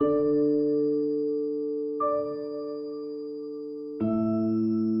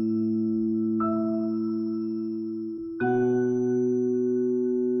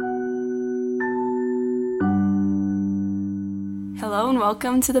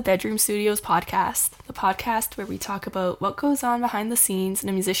welcome to the Bedroom Studios podcast, the podcast where we talk about what goes on behind the scenes in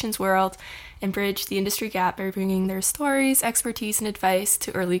a musician's world and bridge the industry gap by bringing their stories, expertise, and advice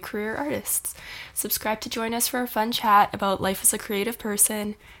to early career artists. Subscribe to join us for a fun chat about life as a creative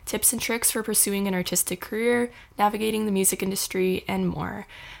person, tips and tricks for pursuing an artistic career, navigating the music industry, and more.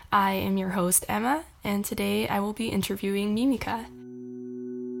 I am your host, Emma, and today I will be interviewing Mimika.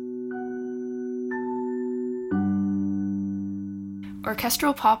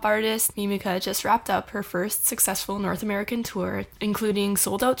 Orchestral pop artist Mimika just wrapped up her first successful North American tour, including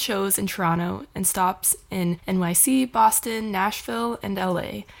sold-out shows in Toronto and stops in NYC, Boston, Nashville, and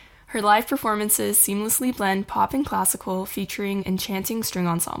LA. Her live performances seamlessly blend pop and classical, featuring enchanting string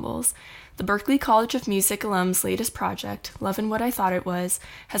ensembles. The Berklee College of Music alum's latest project, Lovin' What I Thought It Was,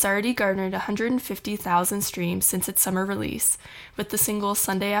 has already garnered 150,000 streams since its summer release, with the single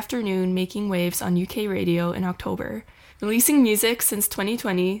Sunday Afternoon making waves on UK radio in October. Releasing music since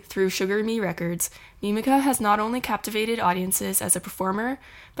 2020 through Sugar Me Records, Mimika has not only captivated audiences as a performer,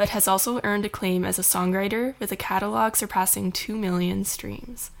 but has also earned acclaim as a songwriter with a catalog surpassing 2 million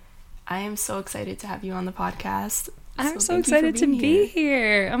streams. I am so excited to have you on the podcast. I'm so excited to be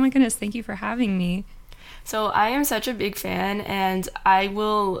here. Oh my goodness, thank you for having me. So I am such a big fan, and I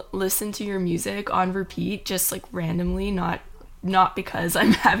will listen to your music on repeat, just like randomly, not because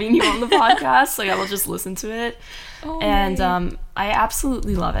I'm having you on the podcast. Like, I will just listen to it. I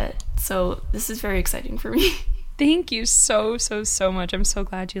absolutely love it. So this is very exciting for me. Thank you so much. I'm so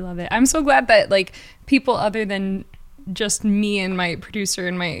glad you love it. I'm so glad that like people other than just me and my producer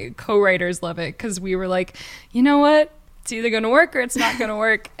and my co-writers love it, because we were like, you know what? It's either going to work or it's not going to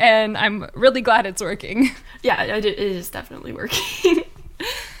work. And I'm really glad it's working. Yeah, it is definitely working.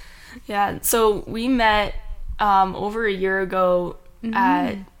 Yeah, so we met over a year ago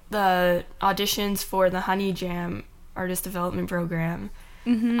at the auditions for the Honey Jam Artist Development Program.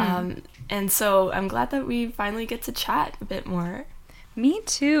 And so I'm glad that we finally get to chat a bit more. Me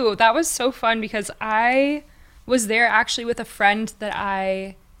too. That was so fun because I was there actually with a friend that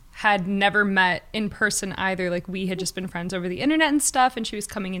I had never met in person either. Like, we had just been friends over the internet and stuff, and she was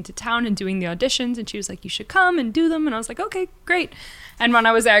coming into town and doing the auditions, and she was like, you should come and do them. And I was like, okay, great. And when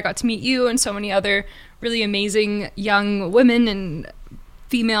I was there, I got to meet you and so many other really amazing young women and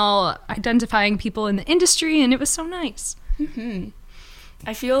female identifying people in the industry, and it was so nice.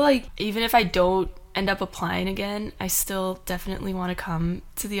 I feel like even if I don't end up applying again, I still definitely want to come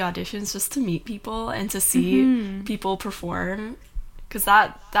to the auditions just to meet people and to see people perform, because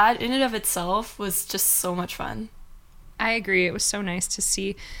that in and of itself was just so much fun. I agree. It was so nice to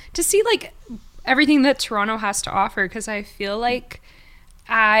see like everything that Toronto has to offer, because I feel like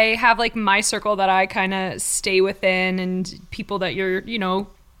I have like my circle that I kind of stay within, and people that you're, you know,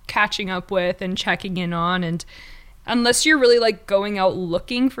 catching up with and checking in on. And unless you're really like going out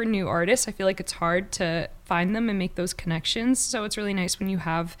looking for new artists, I feel like it's hard to find them and make those connections. So it's really nice when you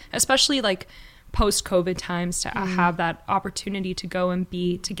have, especially like post-COVID times, to have that opportunity to go and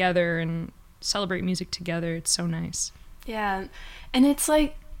be together and celebrate music together. It's so nice. Yeah. And it's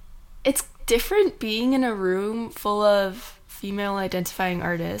like, it's different being in a room full of female identifying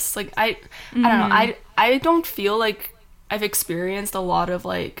artists. Like, I don't know, I don't feel like I've experienced a lot of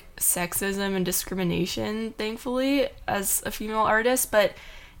like sexism and discrimination, thankfully, as a female artist, but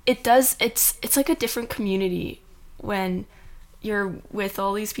it's like a different community when you're with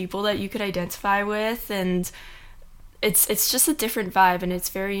all these people that you could identify with, and it's just a different vibe, and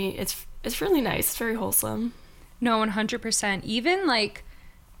it's really nice. It's very wholesome. No, 100%. Even like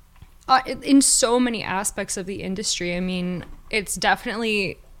in so many aspects of the industry, I mean, it's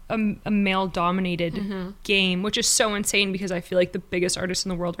definitely a male-dominated game, which is so insane because I feel like the biggest artists in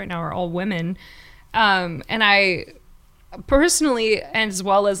the world right now are all women. And I personally, as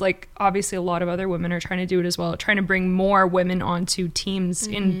well as like obviously a lot of other women are trying to do it as well, trying to bring more women onto teams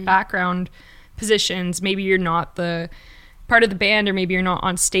in background positions. Maybe you're not the part of the band, or maybe you're not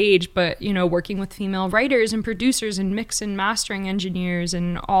on stage, but, you know, working with female writers and producers and mix and mastering engineers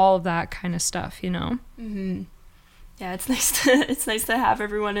and all of that kind of stuff, you know? Yeah, it's nice to have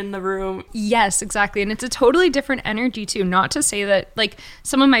everyone in the room. Yes, exactly. And it's a totally different energy too. Not to say that, like,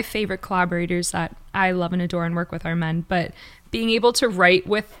 some of my favorite collaborators that I love and adore and work with are men, but being able to write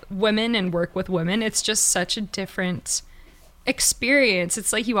with women and work with women, it's just such a different experience.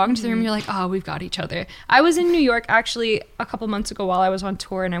 It's like you walk into the room and you're like, oh, we've got each other. I was in New York actually a couple months ago while I was on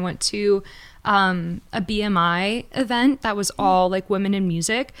tour, and I went to a BMI event that was all like women in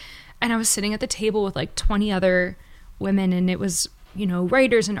music, and I was sitting at the table with like 20 other women, and it was, you know,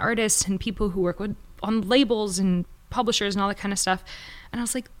 writers and artists and people who work on labels and publishers and all that kind of stuff, and I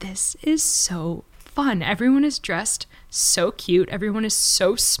was like, this is so fun. Everyone is dressed so cute. Everyone is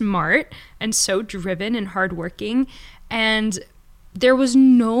so smart and so driven and hardworking. And there was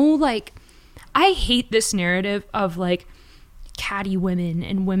no like, I hate this narrative of like catty women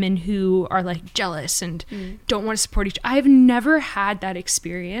and women who are like jealous and don't want to support each other. I've never had that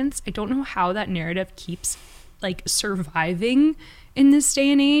experience. I don't know how that narrative keeps like surviving in this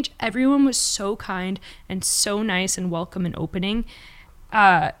day and age. Everyone was so kind and so nice and welcome and opening.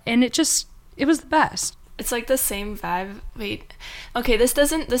 And it was the best. It's like the same vibe. Wait, okay, this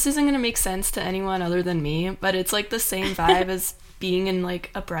isn't going to make sense to anyone other than me, but it's like the same vibe as being in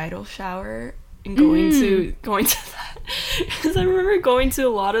like a bridal shower and going to that. Because I remember going to a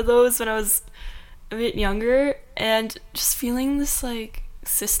lot of those when I was a bit younger and just feeling this like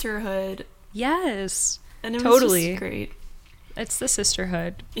sisterhood. Yes. And it totally. was just great. It's the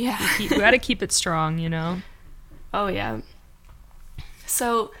sisterhood. Yeah. We got to keep it strong, you know? Oh, yeah.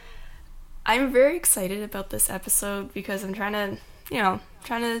 So I'm very excited about this episode because I'm trying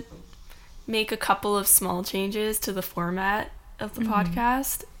to make a couple of small changes to the format of the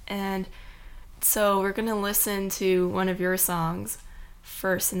podcast. And so we're going to listen to one of your songs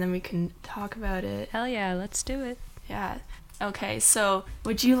first and then we can talk about it. Hell yeah, let's do it. Yeah. Okay, so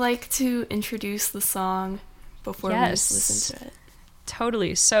would you like to introduce the song before we listen to it?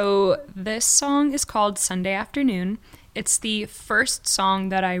 Totally. So this song is called Sunday Afternoon. It's the first song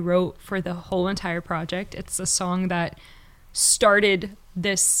that I wrote for the whole entire project. It's a song that started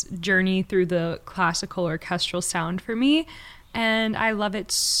this journey through the classical orchestral sound for me, and I love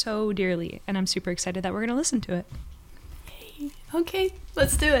it so dearly, and I'm super excited that we're going to listen to it. Okay,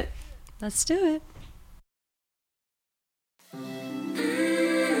 let's do it. Let's do it.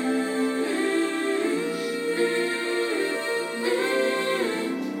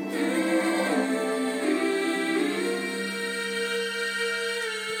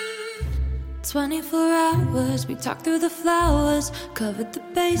 24 hours, we talked through the flowers, covered the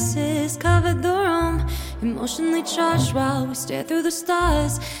bases, covered the room, emotionally charged while we stare through the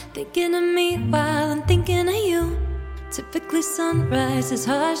stars, thinking of me while I'm thinking of you. Typically sunrise is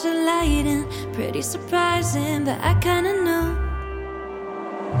harsh and lighting, pretty surprising, but I kinda knew.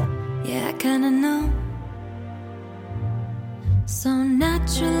 Yeah, I kinda knew. So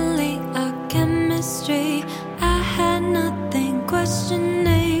naturally our chemistry, I had nothing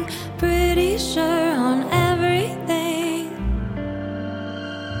questioning, pretty sure on everything.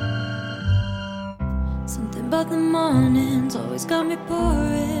 Something about the mornings always got me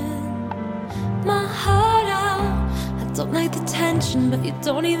pouring my heart out. I don't like the tension, but you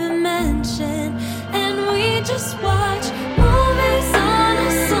don't even mention. And we just watch movies on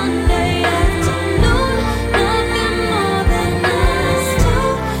a Sunday afternoon, nothing more than us two.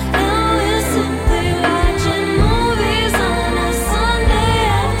 And we're simply watching movies on a Sunday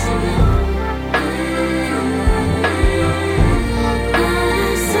afternoon. On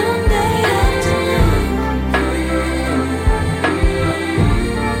a Sunday afternoon.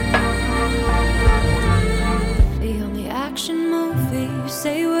 The only action movie you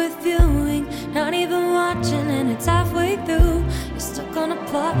say worth viewing, not even watching, and it's halfway through. You're stuck on a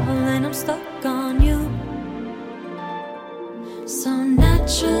plot hole and I'm stuck on you. So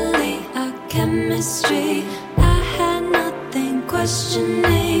naturally our chemistry, I had nothing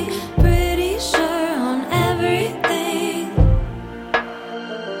questioning, pretty sure on everything.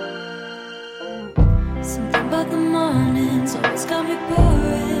 Something about the mornings always got me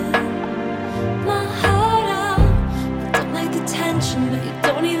pouring my heart out. I don't like the tension, but you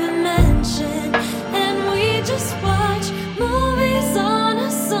don't even mention. And we just watch movies on a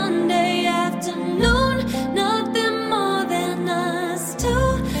Sunday afternoon, nothing more than us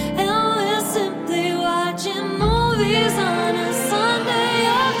two. And we're simply watching movies on a Sunday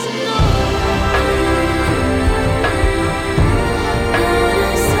afternoon. On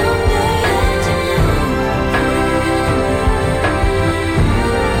a Sunday afternoon.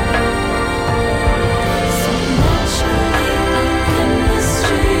 So naturally our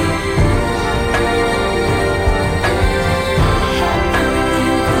chemistry,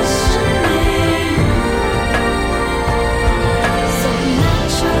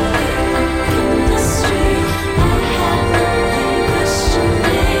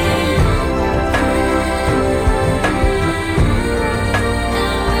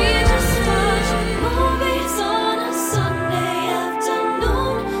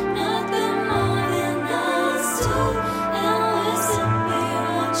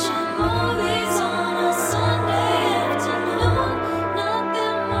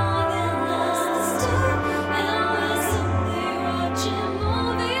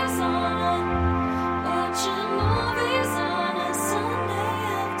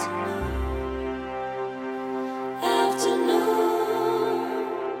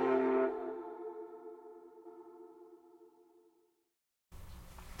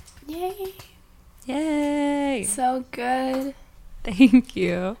 Yay. Yay. So good. Thank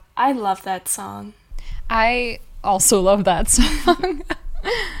you. I love that song. I also love that song.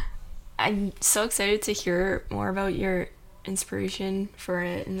 I'm so excited to hear more about your inspiration for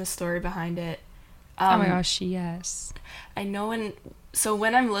it and the story behind it. Oh my gosh, yes. I know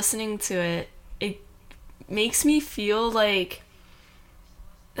when I'm listening to it, it makes me feel like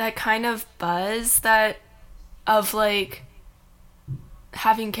that kind of buzz that of like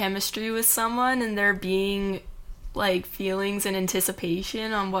having chemistry with someone and there being like feelings and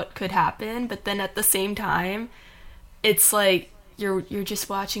anticipation on what could happen, but then at the same time it's like you're just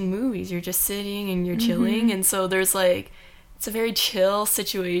watching movies, you're just sitting and you're chilling, and so there's like it's a very chill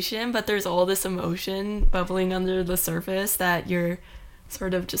situation, but there's all this emotion bubbling under the surface that you're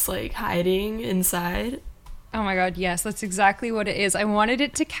sort of just like hiding inside. Oh my god, yes, that's exactly what it is. I wanted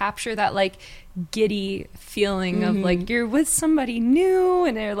it to capture that like giddy feeling of like you're with somebody new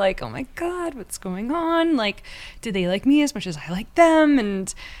and they're like, oh my god, what's going on? Like, do they like me as much as I like them?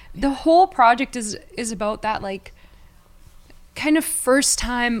 And the whole project is about that like kind of first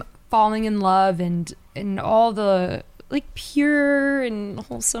time falling in love and all the like pure and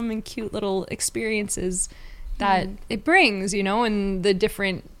wholesome and cute little experiences that it brings, you know, and the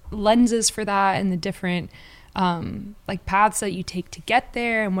different lenses for that and the different like paths that you take to get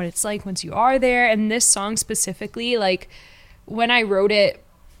there and what it's like once you are there. And this song specifically, like when I wrote it,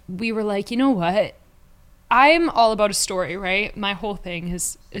 we were like, you know what? I'm all about a story, right? My whole thing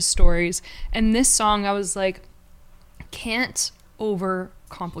is stories. And this song, I was like, can't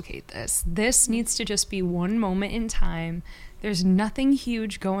overcomplicate this. This needs to just be one moment in time. There's nothing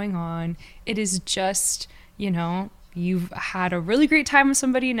huge going on. It is just, you know, you've had a really great time with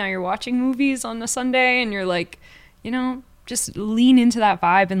somebody. Now you're watching movies on a Sunday and you're like, you know, just lean into that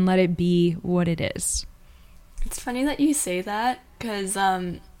vibe and let it be what it is. It's funny that you say that because,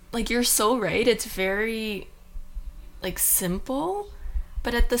 like, you're so right. It's very, like, simple.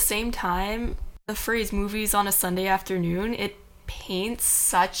 But at the same time, the phrase movies on a Sunday afternoon, it paints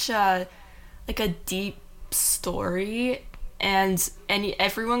such a, like, a deep story. And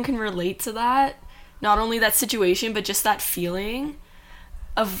everyone can relate to that. Not only that situation, but just that feeling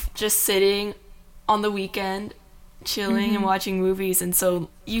of just sitting on the weekend, chilling and watching movies. And so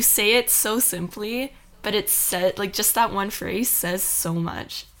you say it so simply, but it's said, like, just that one phrase says so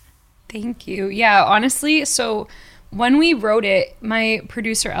much. Thank you. Yeah, honestly, so when we wrote it, my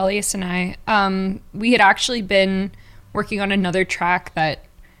producer Elias and I, we had actually been working on another track that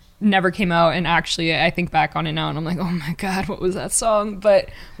never came out, and actually I think back on it now and I'm like, oh my god, what was that song? But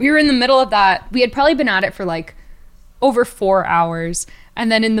we were in the middle of that. We had probably been at it for like over 4 hours,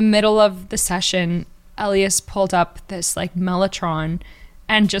 and then in the middle of the session Elias pulled up this like Mellotron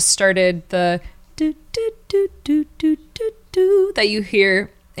and just started the do do do do do do do that you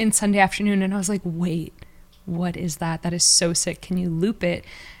hear in Sunday Afternoon, and I was like, wait, what is that? That is so sick. Can you loop it?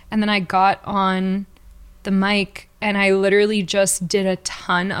 And then I got on the mic and I literally just did a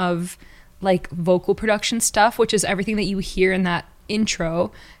ton of like vocal production stuff, which is everything that you hear in that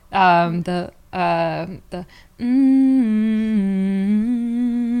intro, that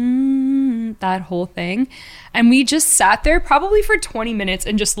whole thing. And we just sat there probably for 20 minutes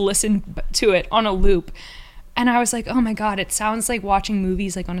and just listened to it on a loop. And I was like, oh my god, it sounds like watching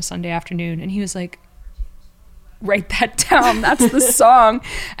movies like on a Sunday afternoon. And he was like, write that down, that's the song.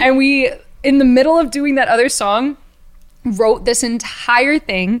 And we, in the middle of doing that other song, wrote this entire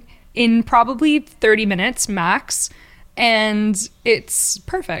thing in probably 30 minutes max, and it's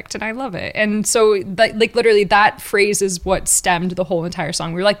perfect and I love it. And so like literally that phrase is what stemmed the whole entire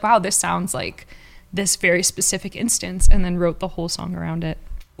song. We were like, wow, this sounds like this very specific instance, and then wrote the whole song around it.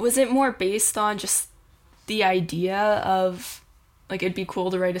 Was it more based on just the idea of like it'd be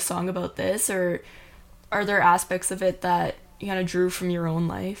cool to write a song about this, or are there aspects of it that you kind of drew from your own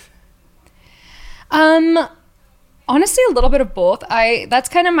life? Honestly, a little bit of both. That's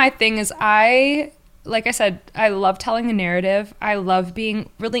kind of my thing is like I said, I love telling a narrative. I love being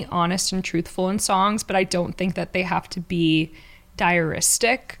really honest and truthful in songs, but I don't think that they have to be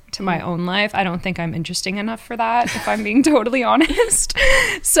diaristic to my own life. I don't think I'm interesting enough for that, if I'm being totally honest.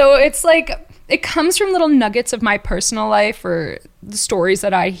 So it's like, it comes from little nuggets of my personal life or the stories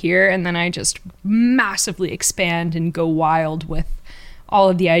that I hear, and then I just massively expand and go wild with all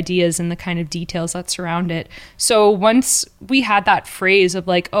of the ideas and the kind of details that surround it. So once we had that phrase of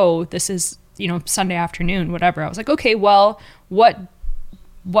like, oh, this is, you know, Sunday afternoon, whatever, I was like, okay, well, what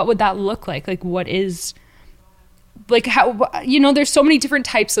would that look like? Like, what is, like, how, you know, there's so many different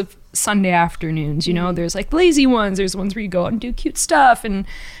types of Sunday afternoons, you know, there's like lazy ones, there's ones where you go out and do cute stuff, and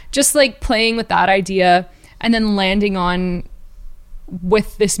just like playing with that idea and then landing on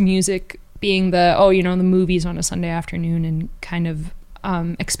with this music being the, oh, you know, the movies on a Sunday afternoon, and kind of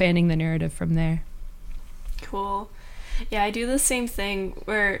expanding the narrative from there. Cool. Yeah, I do the same thing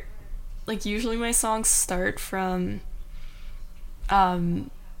where, like, usually my songs start from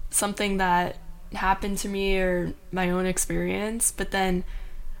something that happened to me or my own experience, but then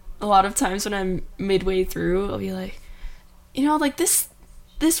a lot of times when I'm midway through, I'll be like, you know, like, this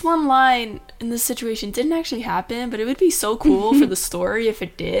one line in this situation didn't actually happen, but it would be so cool for the story if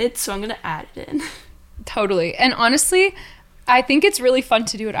it did, so I'm gonna add it in. Totally. And honestly, I think it's really fun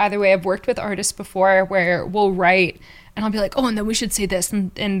to do it either way. I've worked with artists before where we'll write and I'll be like, oh, and then we should say this,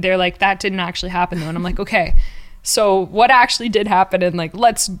 and they're like, that didn't actually happen though. And I'm like, okay, so what actually did happen, and like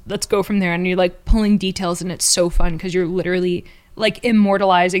let's go from there. And you're like pulling details, and it's so fun because you're literally like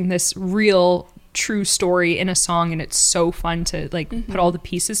immortalizing this real true story in a song, and it's so fun to like put all the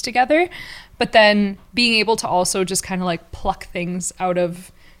pieces together. But then being able to also just kind of like pluck things out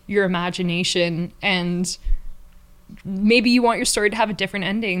of your imagination, and maybe you want your story to have a different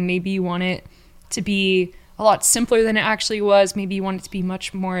ending, maybe you want it to be a lot simpler than it actually was, maybe you want it to be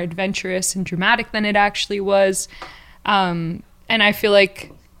much more adventurous and dramatic than it actually was, and I feel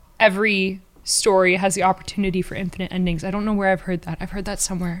like every story has the opportunity for infinite endings. I don't know where I've heard that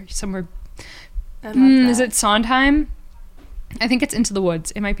somewhere. I love that. Is it Sondheim? I think it's Into the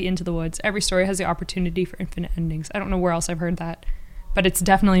Woods. It might be Into the Woods. Every story has the opportunity for infinite endings. I don't know where else I've heard that, but it's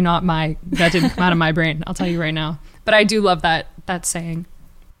definitely not that didn't come out of my brain, I'll tell you right now. But I do love that saying.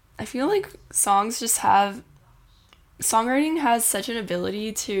 I feel like songwriting has such an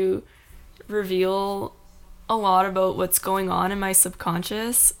ability to reveal a lot about what's going on in my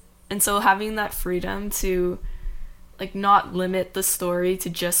subconscious. And so having that freedom to like not limit the story to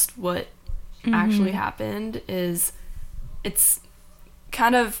just what actually happened it's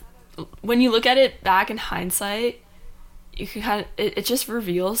kind of, when you look at it back in hindsight, you can kind of, it just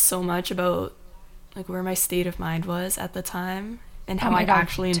reveals so much about like where my state of mind was at the time and how I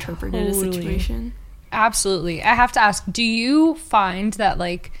actually interpreted a situation. Absolutely. I have to ask, do you find that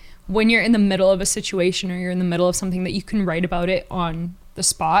like when you're in the middle of a situation or you're in the middle of something that you can write about it on the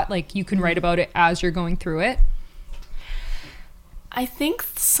spot, like you can write about it as you're going through it? I think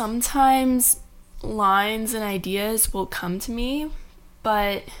sometimes lines and ideas will come to me,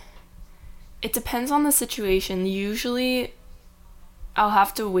 but it depends on the situation. Usually I'll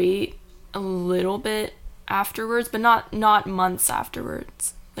have to wait a little bit afterwards, but not months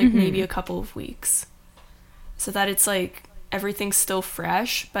afterwards, like maybe a couple of weeks, so that it's like everything's still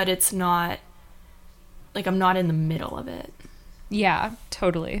fresh, but it's not like I'm not in the middle of it. Yeah,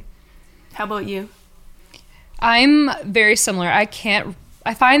 totally. How about you? I'm very similar. I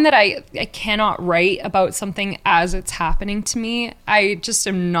find that I cannot write about something as it's happening to me. I just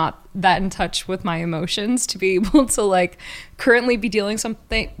am not that in touch with my emotions to be able to like currently be dealing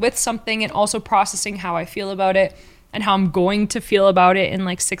with something and also processing how I feel about it and how I'm going to feel about it in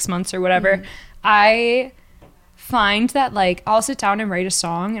like 6 months or whatever. I find that like I'll sit down and write a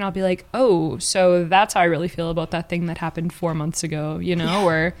song and I'll be like, oh, so that's how I really feel about that thing that happened 4 months ago, you know?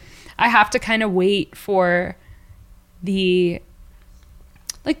 Or I have to kind of wait for the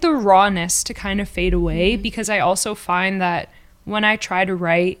rawness to kind of fade away, because I also find that when I try to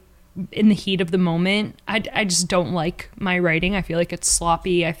write in the heat of the moment, I just don't like my writing. I feel like it's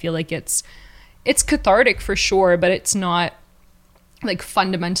sloppy. I feel like it's cathartic for sure, but it's not like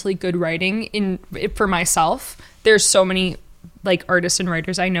fundamentally good writing for myself. There's so many like artists and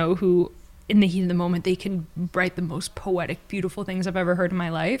writers I know who in the heat of the moment they can write the most poetic, beautiful things I've ever heard in my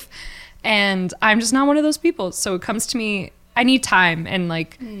life, and I'm just not one of those people. So it comes to me, I need time and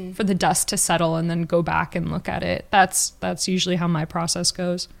like for the dust to settle and then go back and look at it. That's usually how my process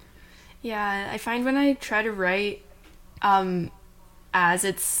goes. Yeah, I find when I try to write as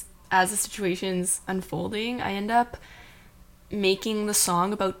the situation's unfolding, I end up making the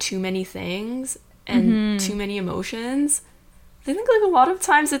song about too many things and too many emotions. I think like a lot of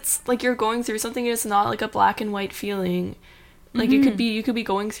times it's like you're going through something and it's not like a black and white feeling. Like you could be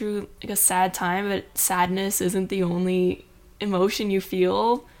going through like a sad time, but sadness isn't the only emotion you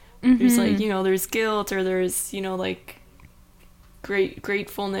feel. There's like, you know, there's guilt, or there's, you know, like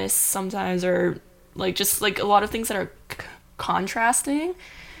gratefulness sometimes, or like just like a lot of things that are contrasting.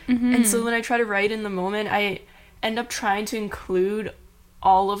 And so when I try to write in the moment, I end up trying to include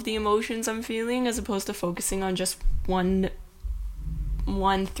all of the emotions I'm feeling as opposed to focusing on just one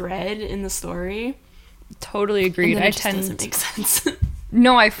thread in the story. Totally agreed. And then it doesn't make sense.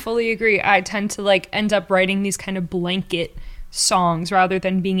 No, I fully agree. I tend to like end up writing these kind of blanket songs rather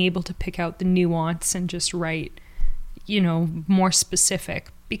than being able to pick out the nuance and just write, you know, more specific.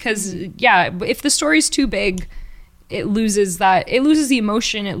 Because yeah, if the story's too big, it loses the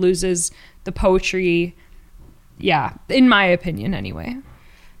emotion, it loses the poetry. Yeah, in my opinion anyway.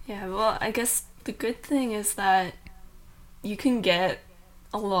 Yeah, well, I guess the good thing is that you can get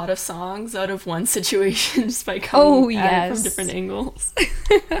a lot of songs out of one situation just by coming at it from different angles.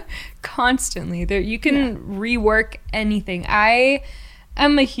 Constantly. There, you can rework anything. I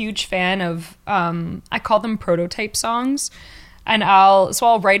am a huge fan of, I call them prototype songs. And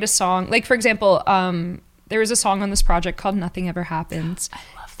I'll write a song. Like, for example, there was a song on this project called Nothing Ever Happens. I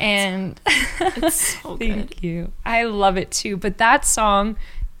love that song. It's so good. Thank you. I love it too. But that song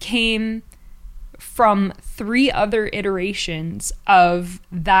came from 3 other iterations of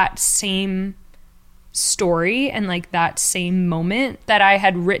that same story and like that same moment that I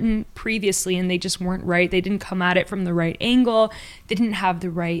had written previously, and they just weren't right. They didn't come at it from the right angle. They didn't have the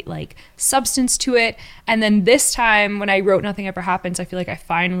right like substance to it. And then this time when I wrote Nothing Ever Happens, I feel like I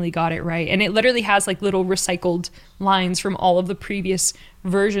finally got it right. And it literally has like little recycled lines from all of the previous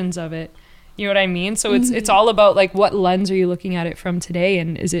versions of it. You know what I mean? So it's all about like what lens are you looking at it from today,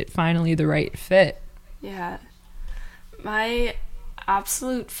 and is it finally the right fit? Yeah. My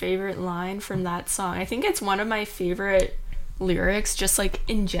absolute favorite line from that song, I think it's one of my favorite lyrics just like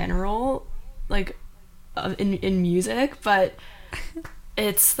in general, like in music, but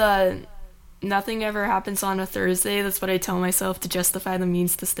it's the nothing ever happens on a Thursday, that's what I tell myself to justify the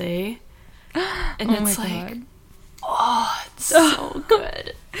means to stay. And it's like God. Oh, it's so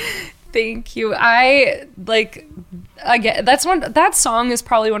good. Thank you. I like, again, that song is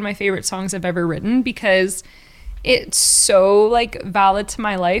probably one of my favorite songs I've ever written, because it's so like valid to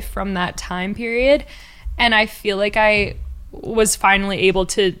my life from that time period. And I feel like I was finally able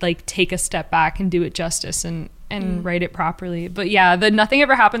to like take a step back and do it justice and write it properly. But yeah, the Nothing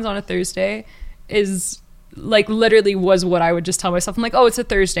Ever Happens on a Thursday is like literally was what I would just tell myself. I'm like, oh, it's a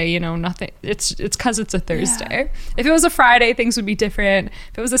Thursday, you know, nothing. It's because it's a Thursday. Yeah. If it was a Friday, things would be different.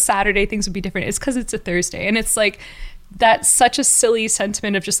 If it was a Saturday, things would be different. It's because it's a Thursday. And it's like, that's such a silly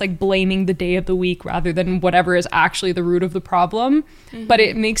sentiment of just like blaming the day of the week rather than whatever is actually the root of the problem. Mm-hmm. But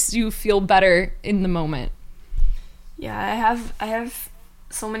it makes you feel better in the moment. Yeah, I have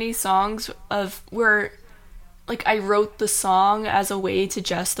so many songs of where like I wrote the song as a way to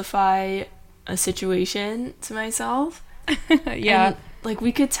justify a situation to myself. Yeah. And, like,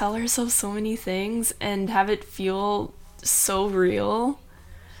 we could tell ourselves so many things and have it feel so real.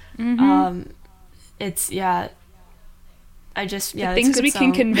 Mm-hmm. It's the things we song.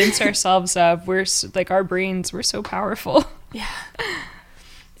 can convince ourselves of, we're like, our brains, we're so powerful. Yeah.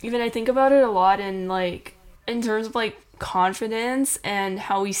 Even I think about it a lot in like in terms of like confidence and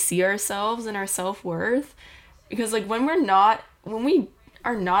how we see ourselves and our self-worth, because like when we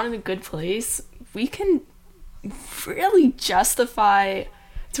are not in a good place, we can really justify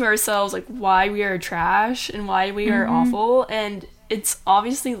to ourselves like why we are trash and why we are awful, and it's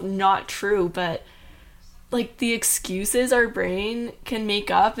obviously not true, but like the excuses our brain can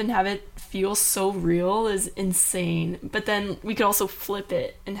make up and have it feel so real is insane. But then we could also flip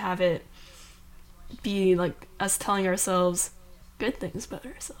it and have it be like us telling ourselves good things about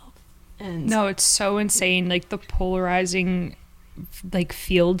ourselves. And no, it's so insane, like the polarizing like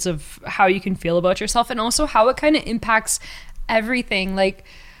fields of how you can feel about yourself, and also how it kind of impacts everything. Like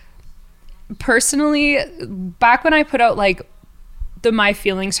personally, back when I put out like the My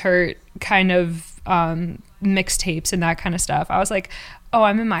Feelings Hurt kind of mixtapes and that kind of stuff, I was like, oh,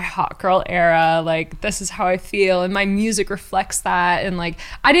 I'm in my hot girl era, like this is how I feel, and my music reflects that. And like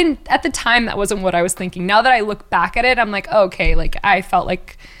I didn't, at the time, that wasn't what I was thinking. Now that I look back at it, I'm like, oh, okay, like I felt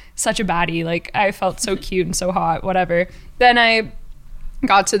like such a baddie, like I felt so cute and so hot, whatever. Then I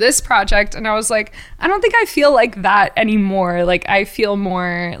got to this project and I was like, I don't think I feel like that anymore. Like I feel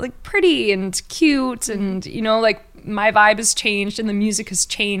more like pretty and cute, and you know, like my vibe has changed and the music has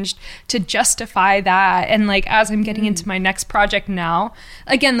changed to justify that. And like as I'm getting into my next project now,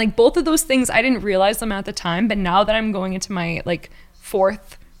 again, like both of those things, I didn't realize them at the time, but now that I'm going into my like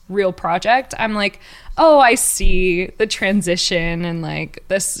 4th real project, I'm like, oh, I see the transition. And like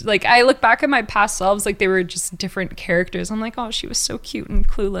this, like I look back at my past selves, like they were just different characters. I'm like, oh, she was so cute and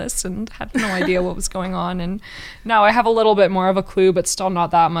clueless and had no idea what was going on. And now I have a little bit more of a clue, but still not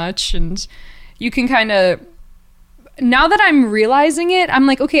that much. And you can kind of, now that I'm realizing it, I'm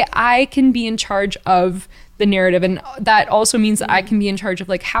like, okay, I can be in charge of the narrative, and that also means that I can be in charge of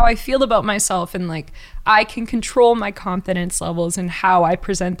like how I feel about myself, and like I can control my confidence levels and how I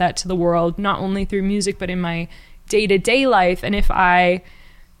present that to the world, not only through music but in my day-to-day life. And if I,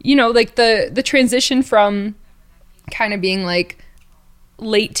 you know, like the transition from kind of being like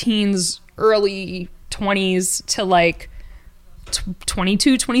late teens, early 20s to like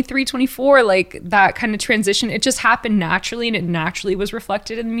 22, 23, 24, like that kind of transition, it just happened naturally, and it naturally was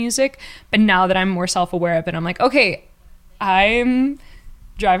reflected in the music. But now that I'm more self-aware of it, I'm like, okay, I'm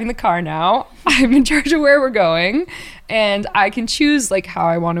driving the car now. I'm in charge of where we're going, and I can choose like how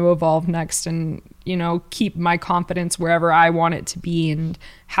I want to evolve next, and, you know, keep my confidence wherever I want it to be and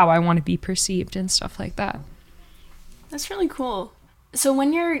how I want to be perceived and stuff like that. That's really cool. So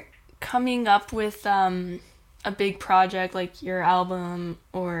when you're coming up with a big project like your album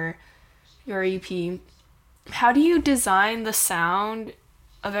or your EP, how do you design the sound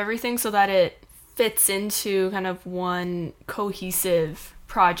of everything so that it fits into kind of one cohesive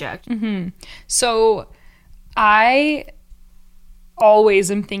project? So I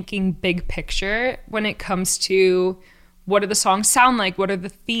always am thinking big picture when it comes to what do the songs sound like, what are the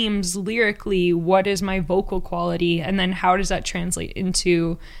themes lyrically, what is my vocal quality, and then how does that translate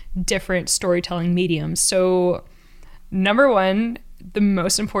into different storytelling mediums. So number one, the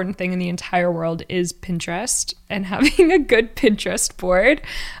most important thing in the entire world is Pinterest, and having a good Pinterest board.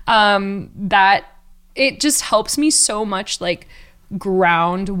 That it just helps me so much like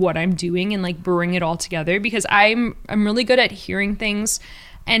ground what I'm doing and like bring it all together, because I'm really good at hearing things,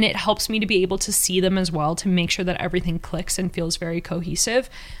 and it helps me to be able to see them as well, to make sure that everything clicks and feels very cohesive.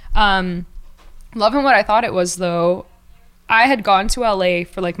 Loving What I Thought It Was, though, I had gone to LA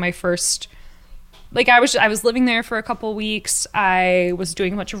for like my first, like I was living there for a couple weeks. I was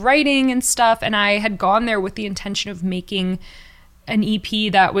doing a bunch of writing and stuff, and I had gone there with the intention of making an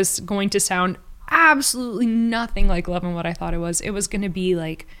EP that was going to sound absolutely nothing like Loving What I Thought It Was. It was going to be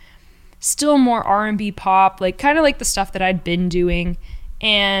like still more R&B pop, like kind of like the stuff that I'd been doing.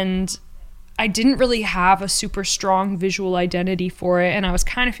 And I didn't really have a super strong visual identity for it, and I was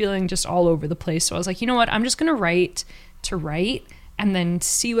kind of feeling just all over the place. So I was like, you know what, I'm just gonna write to write and then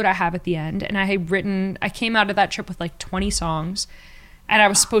see what I have at the end. And I came out of that trip with like 20 songs, and I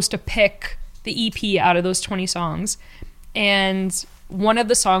was supposed to pick the EP out of those 20 songs, and one of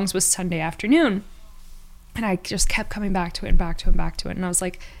the songs was Sunday Afternoon, and I just kept coming back to it and back to it and back to it, and I was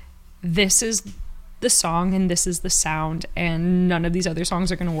like, this is the song and this is the sound, and none of these other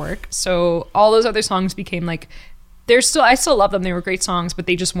songs are going to work. So all those other songs became like, I still love them, they were great songs, but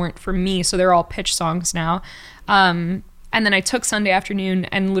they just weren't for me, so they're all pitch songs now. And then I took Sunday Afternoon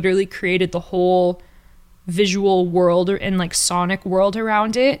and literally created the whole visual world and like sonic world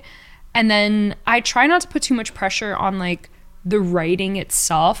around it. And then I try not to put too much pressure on like the writing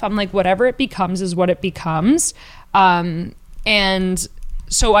itself. I'm like, whatever it becomes is what it becomes. And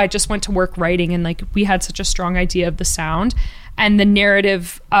so I just went to work writing, and like we had such a strong idea of the sound, and the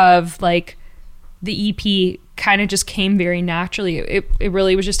narrative of like the EP kind of just came very naturally. It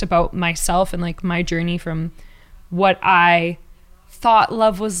really was just about myself and like my journey from what I thought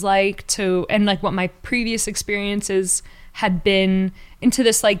love was like to, and like what my previous experiences had been, into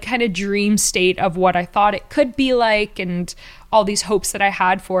this like kind of dream state of what I thought it could be like, and all these hopes that I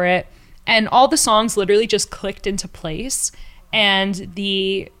had for it. And all the songs literally just clicked into place, and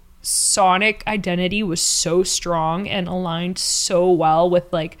the sonic identity was so strong and aligned so well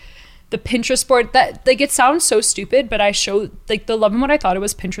with like the Pinterest board that like it sounds so stupid, but I showed like the Love and What I Thought It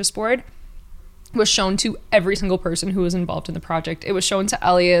Was Pinterest board was shown to every single person who was involved in the project. It was shown to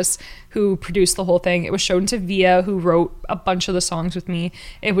Elias, who produced the whole thing. It was shown to Via, who wrote a bunch of the songs with me.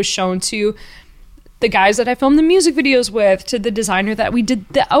 It was shown to the guys that I filmed the music videos with, to the designer that we did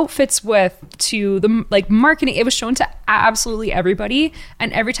the outfits with, to the like marketing. It was shown to absolutely everybody.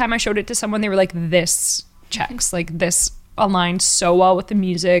 And every time I showed it to someone, they were like, this checks, like this aligned so well with the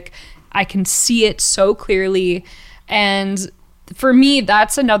music. I can see it so clearly. And for me,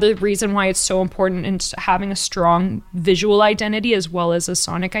 that's another reason why it's so important in having a strong visual identity as well as a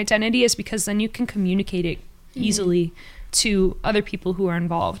sonic identity, is because then you can communicate it easily to other people who are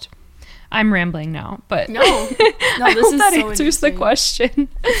involved. I'm rambling now, but no, this is that so answers the question.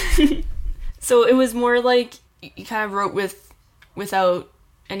 So it was more like you kind of wrote without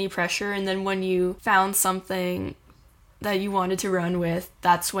any pressure, and then when you found something that you wanted to run with,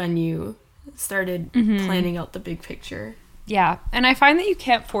 that's when you started planning out the big picture. Yeah, and I find that you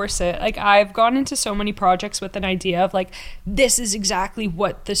can't force it. Like, I've gone into so many projects with an idea of like, this is exactly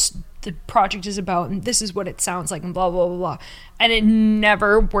what the project is about, and this is what it sounds like, and blah blah blah blah, and it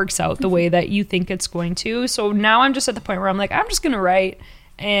never works out the way that you think it's going to. So now I'm just at the point where I'm like, I'm just gonna write,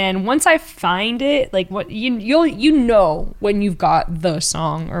 and once I find it, like what you know when you've got the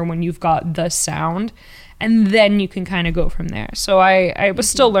song or when you've got the sound, and then you can kind of go from there. So I was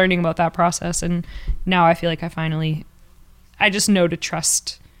still learning about that process, and now I feel like I just know to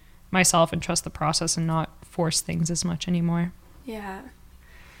trust myself and trust the process and not force things as much anymore. Yeah.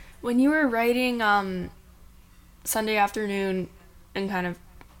 When you were writing Sunday Afternoon, and kind of,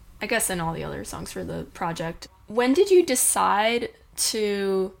 I guess, in all the other songs for the project. When did you decide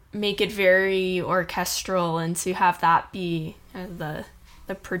to make it very orchestral and to have that be the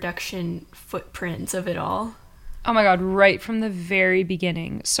production footprint of it all? Oh my God, right from the very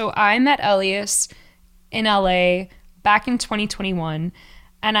beginning. So I met Elias in LA back in 2021,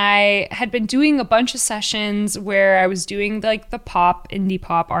 and I had been doing a bunch of sessions where I was doing like the pop, indie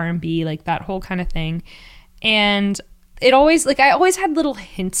pop, R&B, like that whole kind of thing. And it always, like, I always had little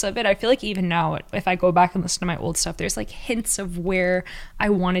hints of it. I feel like even now, if I go back and listen to my old stuff, there's like hints of where I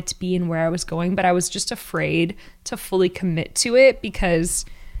wanted to be and where I was going, but I was just afraid to fully commit to it because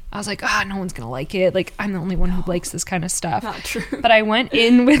I was like, no one's gonna like it. Like, I'm the only one who likes this kind of stuff. Not true. But I went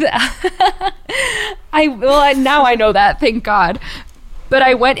in with, now I know that, thank God. But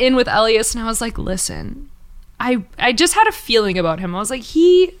I went in with Elias and I was like, listen, I just had a feeling about him. I was like,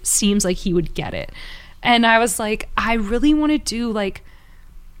 he seems like he would get it. And I was like, I really want to do like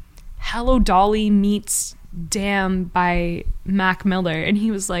Hello Dolly meets Damn by Mac Miller. And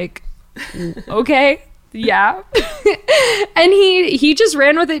he was like, okay, yeah. And he just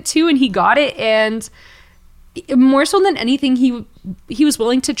ran with it too, and he got it. And more so than anything, he was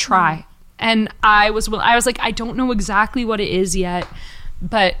willing to try. And I was like, I don't know exactly what it is yet,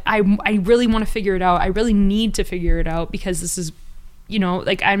 but I really want to figure it out. I really need to figure it out because this is, you know,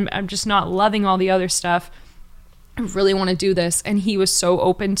 like I'm just not loving all the other stuff. I really want to do this. And he was so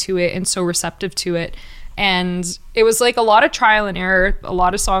open to it and so receptive to it. And it was like a lot of trial and error, a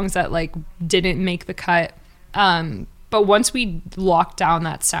lot of songs that like didn't make the cut. But once we locked down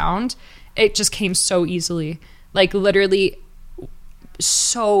that sound, it just came so easily, like literally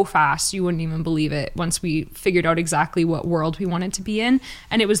so fast. You wouldn't even believe it once we figured out exactly what world we wanted to be in.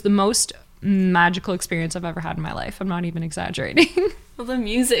 And it was the most magical experience I've ever had in my life. I'm not even exaggerating. Well, the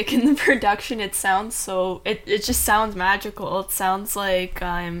music and the production, it sounds so, it just sounds magical. It sounds like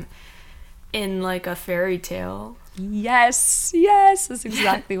I'm in like a fairy tale. Yes, that's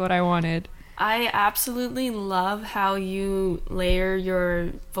exactly what I wanted. I absolutely love how you layer your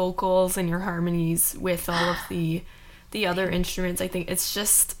vocals and your harmonies with all of the other instruments. I think it's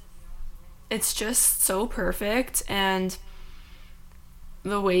just so perfect, and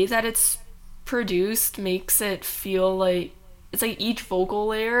the way that it's produced makes it feel like it's like each vocal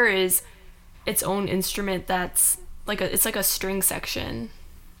layer is its own instrument that's like it's like a string section.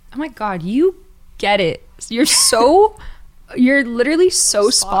 Oh my God, you get it. You're literally so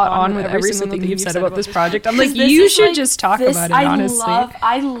spot on with every single thing you've said about this project. I'm like, you should like, just talk about it, honestly.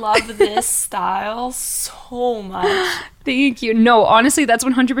 I love this style so much. Thank you. No, honestly, that's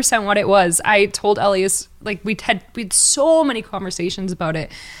 100% what it was. I told Elias, like, we had so many conversations about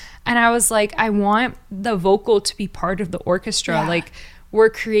it. And I was like, I want the vocal to be part of the orchestra. Yeah. Like, we're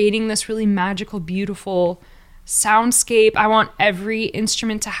creating this really magical, beautiful soundscape. I want every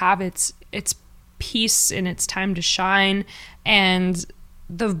instrument to have its piece and its time to shine. And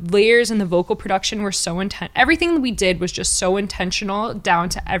the layers in the vocal production were so intense. Everything that we did was just so intentional, down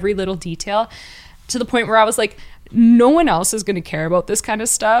to every little detail, to the point where I was like, no one else is going to care about this kind of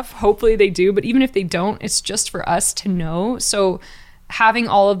stuff. Hopefully they do, but even if they don't, it's just for us to know. So having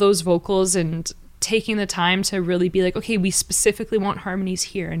all of those vocals and taking the time to really be like, okay, we specifically want harmonies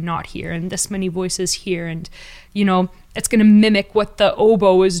here and not here, and this many voices here, and, you know, it's going to mimic what the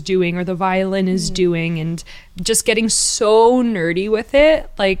oboe is doing or the violin is doing, and just getting so nerdy with it,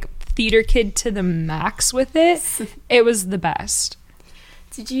 like theater kid to the max with it. It was the best.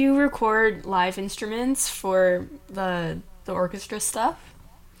 Did you record live instruments for the orchestra stuff?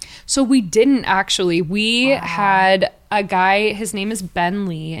 So we didn't actually. We had a guy, his name is Ben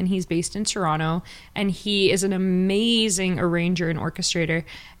Lee, and he's based in Toronto, and he is an amazing arranger and orchestrator.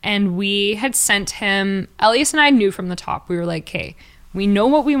 And we had sent him, Elias and I knew from the top, we were like, okay, we know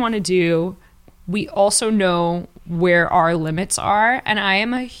what we want to do. We also know where our limits are. And I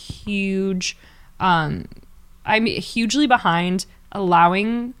am I'm hugely behind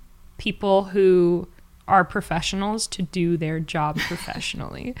allowing people who are professionals to do their job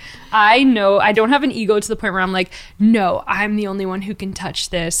professionally. I know I don't have an ego to the point where I'm like, no, I'm the only one who can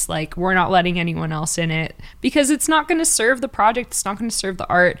touch this. Like, we're not letting anyone else in it, because it's not going to serve the project. It's not going to serve the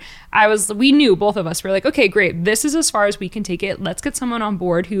art. We knew, both of us were like, okay, great. This is as far as we can take it. Let's get someone on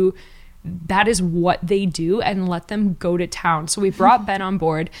board who that is what they do, and let them go to town. So we brought Ben on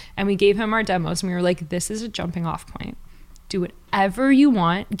board and we gave him our demos, and we were like, this is a jumping off point. Do whatever you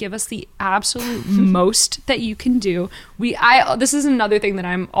want. Give us the absolute most that you can do. This is another thing that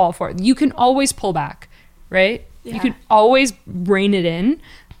I'm all for. You can always pull back, right? Yeah. You can always rein it in.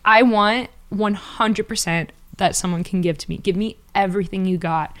 I want 100% that someone can give to me. Give me everything you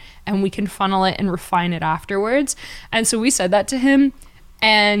got, and we can funnel it and refine it afterwards. And so we said that to him,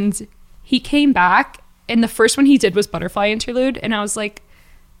 and he came back, and the first one he did was Butterfly Interlude, and I was like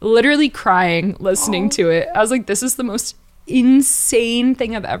literally crying listening to it. I was like, this is the most insane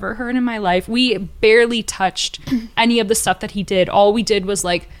thing I've ever heard in my life. We barely touched any of the stuff that he did. All we did was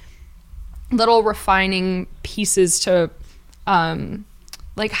like little refining pieces to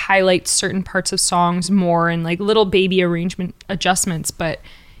like highlight certain parts of songs more, and like little baby arrangement adjustments, but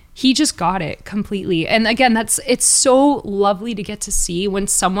he just got it completely. And again, it's so lovely to get to see when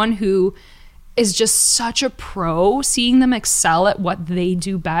someone who is just such a pro, seeing them excel at what they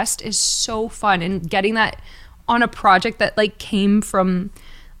do best is so fun. And getting that on a project that like came from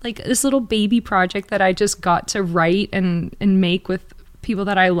like this little baby project that I just got to write and make with people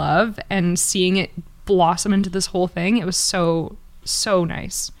that I love, and seeing it blossom into this whole thing, it was so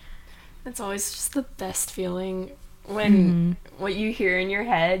nice. It's always just the best feeling when what you hear in your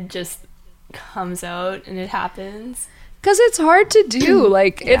head just comes out and it happens. Because it's hard to do.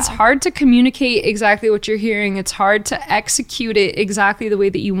 Like, it's hard to communicate exactly what you're hearing. It's hard to execute it exactly the way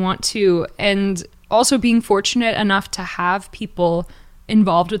that you want to. And also being fortunate enough to have people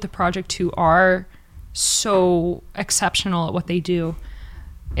involved with the project who are so exceptional at what they do.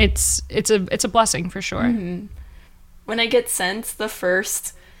 It's a blessing for sure. Mm-hmm. When I get sent the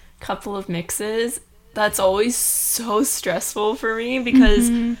first couple of mixes, that's always so stressful for me, because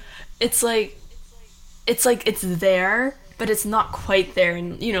it's like it's there, but it's not quite there,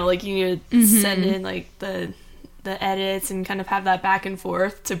 and you know, like you need to send in like the edits and kind of have that back and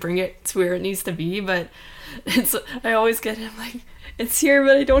forth to bring it to where it needs to be. But I always get it, I'm like, it's here,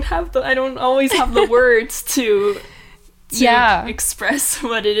 but I don't always have the words to express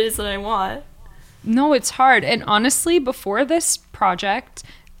what it is that I want. No, it's hard. And honestly, before this project,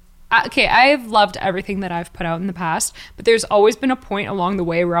 I've loved everything that I've put out in the past, but there's always been a point along the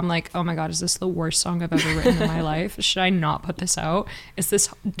way where I'm like, oh my God, is this the worst song I've ever written in my life? Should I not put this out?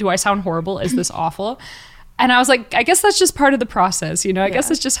 Do I sound horrible? Is this awful? And I was like, I guess that's just part of the process, you know? I guess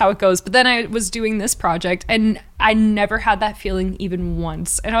it's just how it goes. But then I was doing this project, and I never had that feeling even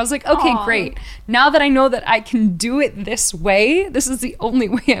once. And I was like, okay, great. Now that I know that I can do it this way, this is the only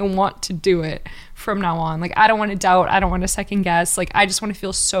way I want to do it from now on. Like, I don't want to doubt. I don't want to second guess. Like, I just want to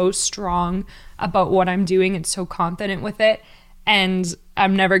feel so strong about what I'm doing and so confident with it. And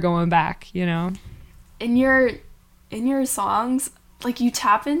I'm never going back, you know? In your songs, like, you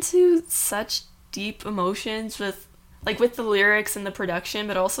tap into such deep emotions with the lyrics and the production,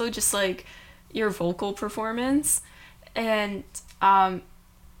 but also just like your vocal performance. And I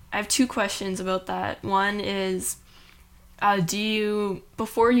have two questions about that. One is,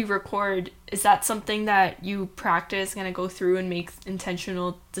 before you record, is that something that you practice, gonna go through and make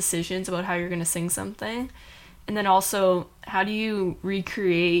intentional decisions about how you're gonna sing something? And then also, how do you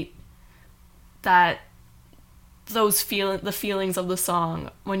recreate the feelings of the song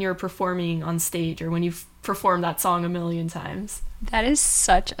when you're performing on stage, or when you've performed that song a million times? That is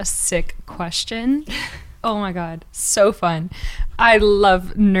such a sick question. Oh my God, so fun. I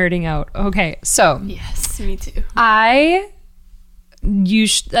love nerding out. Okay, so yes, me too. I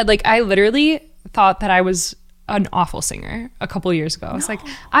literally thought that I was an awful singer a couple years ago. I was like,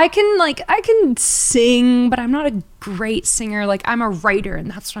 I can sing, but I'm not a great singer. Like, I'm a writer,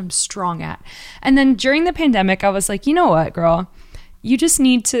 and that's what I'm strong at. And then during the pandemic, I was like, you know what, girl, you just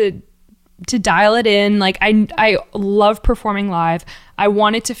need to dial it in. Like, I love performing live. I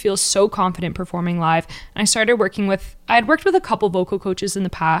wanted to feel so confident performing live. And I started I had worked with a couple vocal coaches in the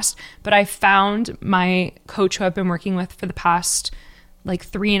past, but I found my coach who I've been working with for the past like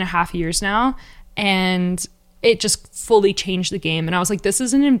 3.5 years now. And it just fully changed the game. And I was like, this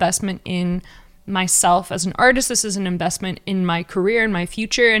is an investment in myself as an artist. This is an investment in my career and my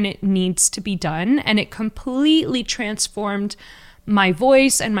future, and it needs to be done. And it completely transformed my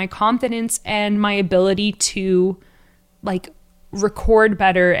voice and my confidence and my ability to like record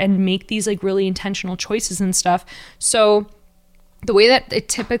better and make these like really intentional choices and stuff. So the way that it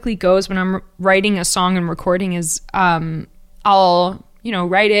typically goes when I'm writing a song and recording is I'll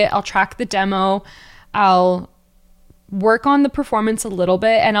write it, I'll track the demo, I'll work on the performance a little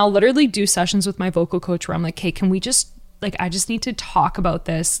bit, and I'll literally do sessions with my vocal coach where I'm like, hey, can we just I just need to talk about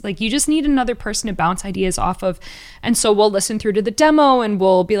this. Like, you just need another person to bounce ideas off of. And so we'll listen through to the demo and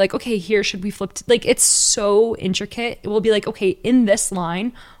we'll be like, okay, here, should we flip it's so intricate. It will be like, okay, in this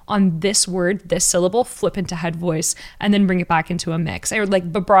line, on this word, this syllable, flip into head voice, and then bring it back into a mix. Or like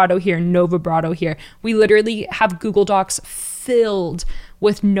vibrato here, no vibrato here. We literally have Google Docs filled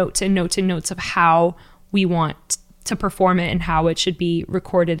with notes and notes and notes of how we want to perform it and how it should be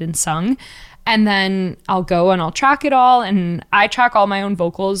recorded and sung. And then I'll go and I'll track it all. And I track all my own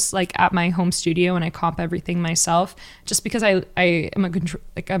vocals like at my home studio, and I comp everything myself just because I am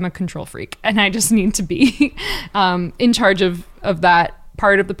I'm a control freak, and I just need to be in charge of that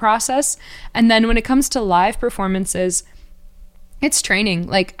part of the process. And then when it comes to live performances, it's training.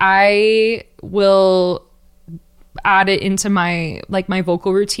 Like I will add it into my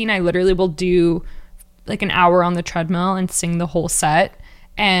vocal routine. I literally will do like an hour on the treadmill and sing the whole set.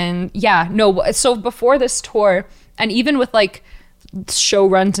 And so before this tour, and even with like show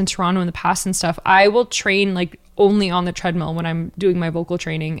runs in Toronto in the past and stuff, I will train like only on the treadmill when I'm doing my vocal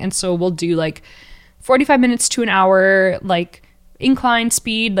training. And so we'll do like 45 minutes to an hour, like incline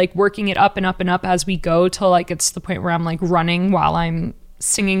speed, like working it up and up and up as we go till like it's the point where I'm like running while I'm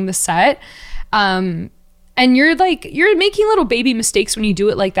singing the set. And you're making little baby mistakes when you do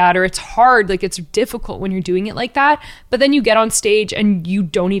it like that, or it's hard, like it's difficult when you're doing it like that. But then you get on stage and you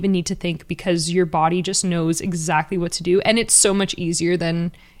don't even need to think because your body just knows exactly what to do. And it's so much easier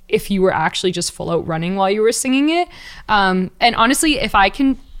than if you were actually just full out running while you were singing it. And honestly, if I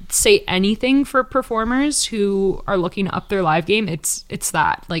can say anything for performers who are looking to up their live game, it's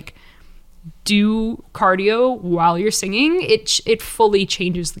that. Like, do cardio while you're singing. It fully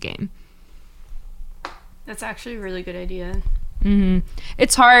changes the game. That's actually a really good idea. Mm-hmm.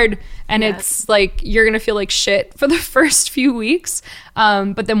 It's hard, and it's like you're gonna feel like shit for the first few weeks,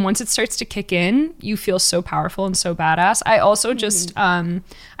 but then once it starts to kick in, you feel so powerful and so badass. I also just I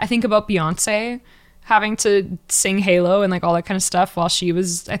think about Beyonce having to sing Halo and like all that kind of stuff while she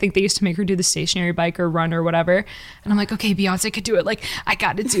was, I think they used to make her do the stationary bike or run or whatever, and I'm like, okay, Beyonce could do it, like I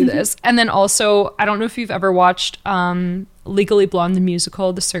gotta do this. And then also, I don't know if you've ever watched Legally Blonde the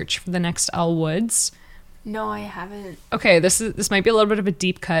musical, The Search for the Next Elle Woods. No, I haven't. Okay, this might be a little bit of a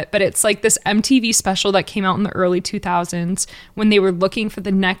deep cut, but it's like this MTV special that came out in the early 2000s when they were looking for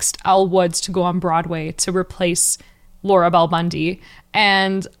the next Elle Woods to go on Broadway to replace Laura Bell Bundy.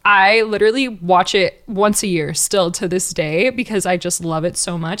 And I literally watch it once a year still to this day because I just love it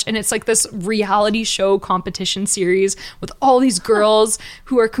so much. And it's like this reality show competition series with all these girls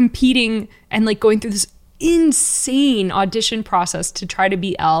who are competing and like going through this insane audition process to try to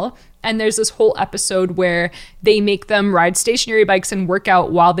be Elle. And there's this whole episode where they make them ride stationary bikes and work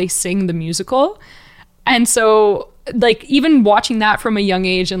out while they sing the musical. And so like even watching that from a young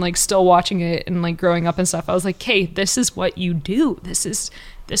age and like still watching it and like growing up and stuff, I was like, hey, this is what you do. This is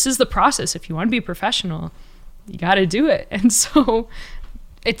the process. If you want to be professional, you got to do it. And so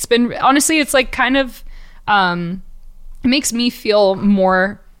it's been, honestly, it's like kind of, it makes me feel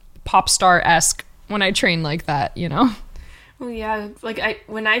more pop star-esque when I train like that, you know? Well, yeah, like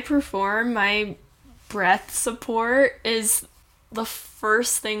when I perform, my breath support is the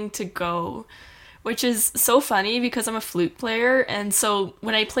first thing to go, which is so funny because I'm a flute player, and so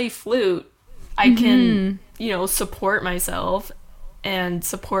when I play flute, I can, support myself and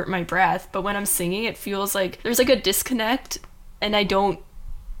support my breath, but when I'm singing, it feels like there's like a disconnect, and I don't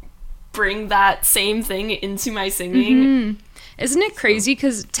bring that same thing into my singing. Isn't it crazy?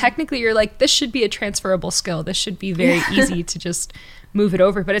 Because technically you're like, this should be a transferable skill. This should be very easy to just move it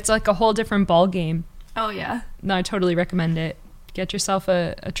over. But it's like a whole different ball game. Oh, yeah. No, I totally recommend it. Get yourself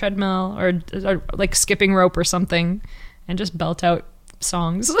a treadmill or like skipping rope or something and just belt out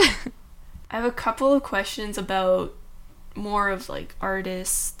songs. I have a couple of questions about more of like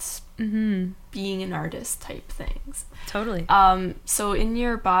artists being an artist type things. Totally. So in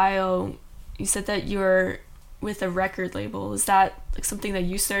your bio, you said that you're with a record label. Is that like something that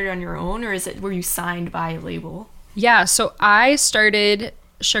you started on your own, or were you signed by a label? Yeah, so I started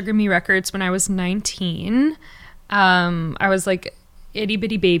Sugar Me Records when I was 19. I was like itty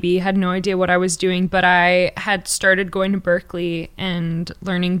bitty baby, had no idea what I was doing, but I had started going to Berkeley and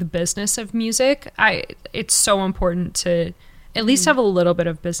learning the business of music. It's so important to at least have a little bit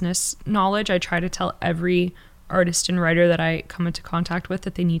of business knowledge. I try to tell every artist and writer that I come into contact with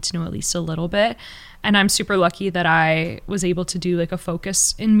that they need to know at least a little bit. And I'm super lucky that I was able to do like a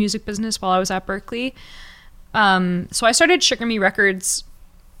focus in music business while I was at Berkeley. So I started Sugar Me Records,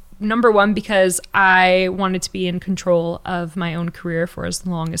 number one, because I wanted to be in control of my own career for as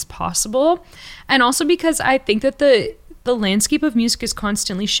long as possible. And also because I think that the landscape of music is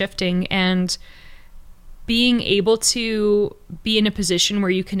constantly shifting, and being able to be in a position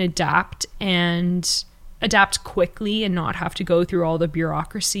where you can adapt quickly and not have to go through all the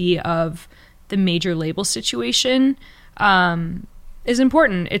bureaucracy of the major label situation is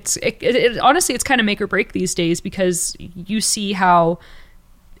important. It honestly, it's kind of make or break these days, because you see how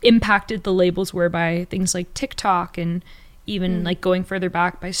impacted the labels were by things like TikTok and even like going further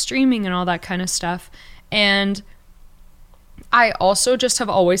back by streaming and all that kind of stuff. And I also just have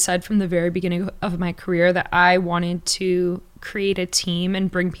always said from the very beginning of my career that I wanted to create a team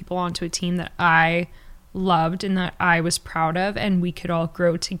and bring people onto a team that I loved and that I was proud of, and we could all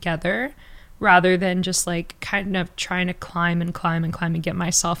grow together rather than just like kind of trying to climb and get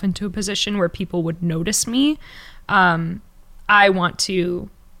myself into a position where people would notice me. I want to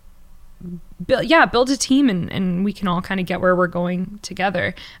build a team and we can all kind of get where we're going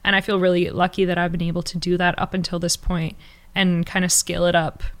together. And I feel really lucky that I've been able to do that up until this point and kind of scale it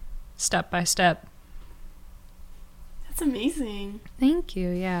up step by step. That's amazing. Thank you.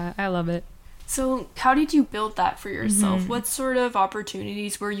 Yeah, I love it. So how did you build that for yourself? What sort of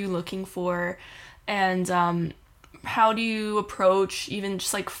opportunities were you looking for? And how do you approach even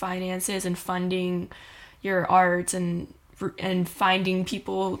just like finances and funding your art and finding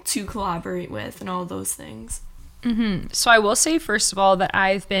people to collaborate with and all those things? So I will say, first of all, that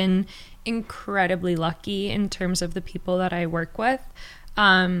I've been incredibly lucky in terms of the people that I work with.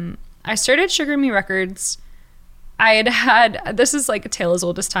 I started Sugar Me Records. I had this is like a tale as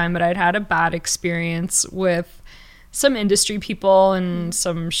old as time, but I'd had a bad experience with some industry people and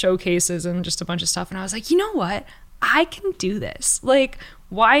some showcases and just a bunch of stuff. And I was like, you know what? I can do this. Like,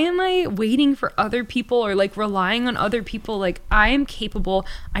 why am I waiting for other people or like relying on other people? Like, I am capable.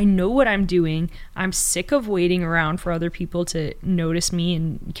 I know what I'm doing. I'm sick of waiting around for other people to notice me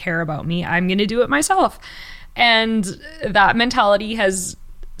and care about me. I'm going to do it myself. And that mentality has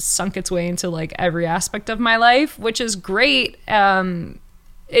sunk its way into like every aspect of my life, which is great.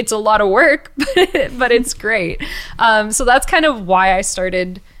 It's a lot of work, but it's great. So that's kind of why I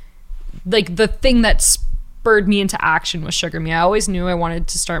started, like, the thing that spurred me into action with Sugar Me. I always knew I wanted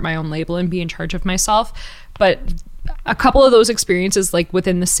to start my own label and be in charge of myself, but a couple of those experiences, like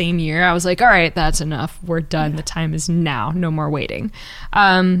within the same year, I was like, all right, that's enough. We're done. The time is now. No more waiting.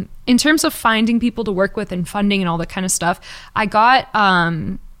 In terms of finding people to work with and funding and all that kind of stuff, I got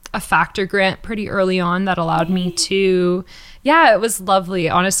a factor grant pretty early on that allowed me to, it was lovely.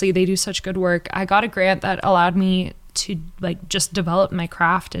 Honestly, they do such good work. I got a grant that allowed me to like just develop my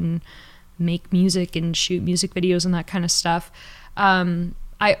craft and make music and shoot music videos and that kind of stuff.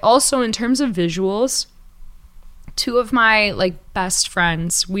 I also, in terms of visuals, two of my like best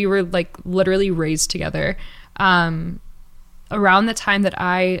friends, we were like literally raised together. Around the time that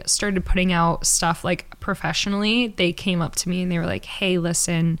I started putting out stuff like professionally, they came up to me and they were like, hey,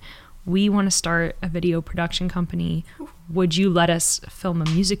 listen, we want to start a video production company. Would you let us film a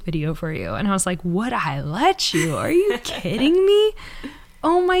music video for you? And I was like, would I let you? Are you kidding me?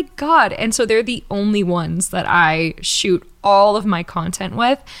 Oh my God. And so they're the only ones that I shoot all of my content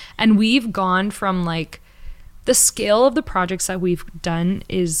with. And we've gone from like, the scale of the projects that we've done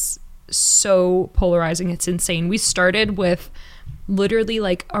is so polarizing. It's insane. We started with literally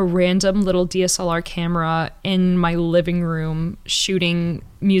like a random little DSLR camera in my living room shooting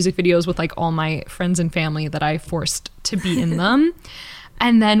music videos with like all my friends and family that I forced to be in them.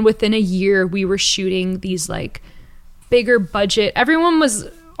 And then within a year we were shooting these like bigger budget. Everyone was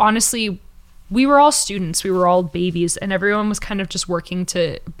honestly, we were all students, we were all babies, and everyone was kind of just working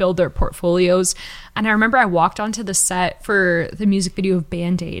to build their portfolios. And I remember I walked onto the set for the music video of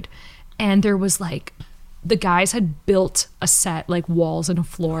Band-Aid, and there was like, the guys had built a set, like walls and a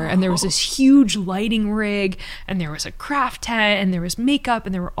floor, and there was this huge lighting rig, and there was a craft tent, and there was makeup,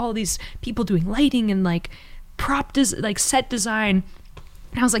 and there were all these people doing lighting and like like set design.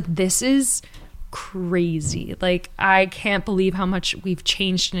 And I was like, this is crazy. Like, I can't believe how much we've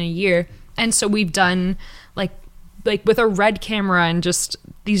changed in a year. And so we've done like with a red camera and just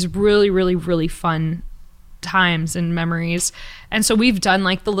these really, really, really fun times and memories. And so we've done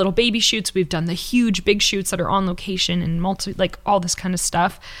like the little baby shoots, we've done the huge big shoots that are on location and like all this kind of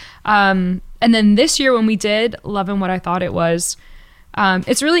stuff. And then this year when we did Love and What I Thought It Was,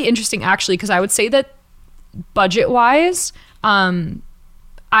 it's really interesting actually, because I would say that budget wise,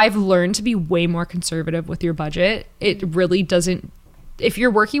 I've learned to be way more conservative with your budget. It really doesn't, if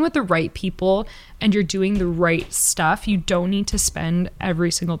you're working with the right people and you're doing the right stuff, you don't need to spend every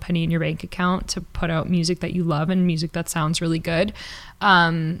single penny in your bank account to put out music that you love and music that sounds really good.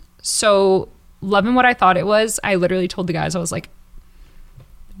 So Love and What I Thought It Was, I literally told the guys, I was like,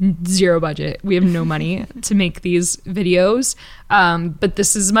 zero budget. We have no money to make these videos. But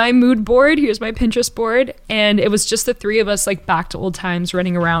this is my mood board. Here's my Pinterest board. And it was just the three of us, like back to old times,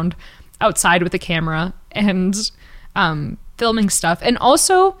 running around outside with a camera and filming stuff. And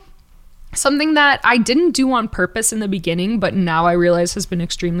also something that I didn't do on purpose in the beginning, but now I realize has been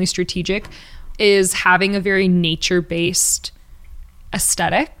extremely strategic, is having a very nature-based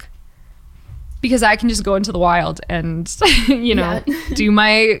aesthetic. Because I can just go into the wild and, do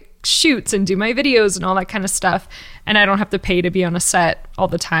my shoots and do my videos and all that kind of stuff. And I don't have to pay to be on a set all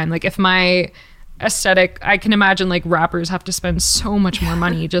the time. Like if my aesthetic, I can imagine like rappers have to spend so much more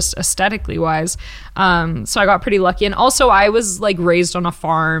money just aesthetically wise. So I got pretty lucky. And also I was like raised on a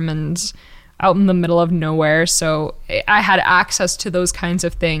farm and out in the middle of nowhere. So I had access to those kinds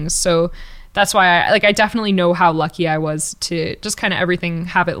of things. So that's why I definitely know how lucky I was to just kind of everything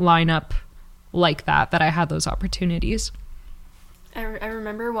have it line up like that I had those opportunities. I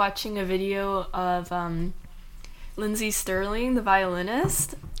remember watching a video of Lindsay Sterling, the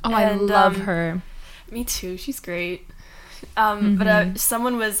violinist. Oh, I love her. Me too. She's great. But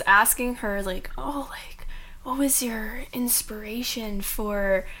someone was asking her like, what was your inspiration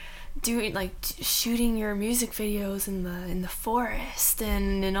for doing shooting your music videos in the forest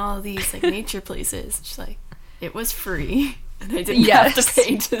and in all these like nature places? She's like, it was free, and I didn't have to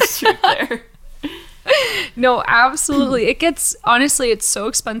pay to shoot there. No, absolutely. It's so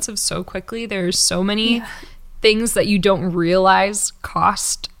expensive so quickly. There's so many things that you don't realize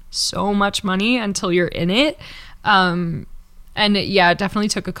cost so much money until you're in it. And it definitely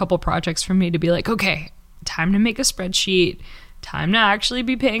took a couple projects for me to be like, okay, time to make a spreadsheet, time to actually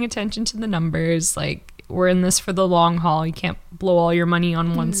be paying attention to the numbers. Like, we're in this for the long haul. You can't blow all your money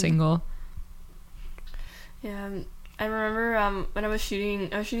on one single. Yeah, I remember when I was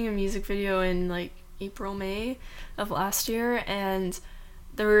shooting a music video in like April, May of last year, and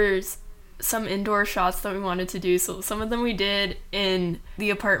there was some indoor shots that we wanted to do. So some of them we did in the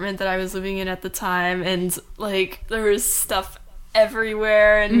apartment that I was living in at the time, and like there was stuff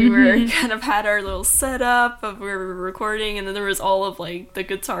everywhere, and we were kind of had our little setup of where we were recording, and then there was all of like the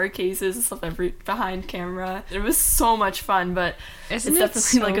guitar cases and stuff behind camera. It was so much fun, but it's definitely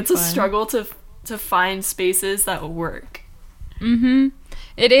so like it's a struggle to find spaces that will work.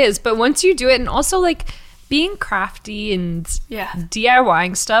 It is, but once you do it, and also like being crafty and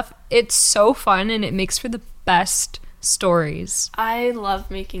DIYing stuff, it's so fun and it makes for the best stories. I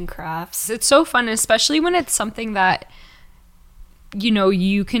love making crafts. It's so fun, especially when it's something that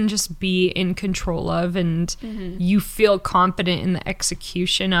you can just be in control of, and you feel confident in the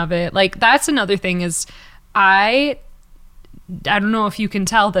execution of it. Like that's another thing is I don't know if you can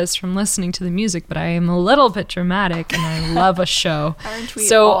tell this from listening to the music, but I am a little bit dramatic and I love a show. Aren't we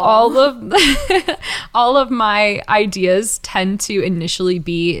so all all of my ideas tend to initially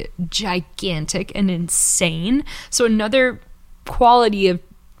be gigantic and insane. So another quality of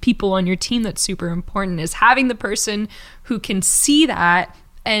people on your team that's super important is having the person who can see that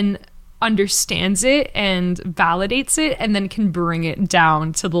and understands it and validates it, and then can bring it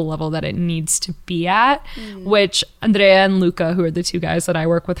down to the level that it needs to be at, which Andrea and Luca, who are the two guys that I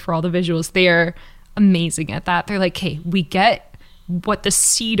work with for all the visuals, they're amazing at that. They're like, hey, we get what the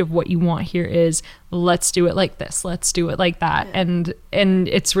seed of what you want here is. Let's do it like this. Let's do it like that. And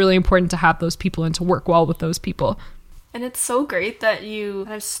it's really important to have those people and to work well with those people. And it's so great that you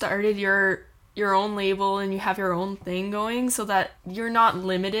have started your own label and you have your own thing going, so that you're not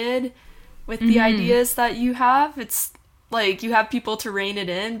limited with the ideas that you have. It's like you have people to rein it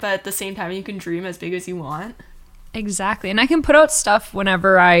in, but at the same time you can dream as big as you want. Exactly. And I can put out stuff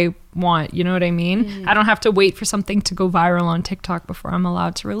whenever I want, you know what I mean? I don't have to wait for something to go viral on TikTok before I'm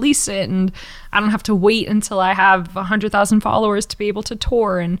allowed to release it, and I don't have to wait until I have 100,000 followers to be able to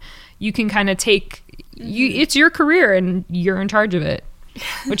tour. And you can kind of take it's your career and you're in charge of it,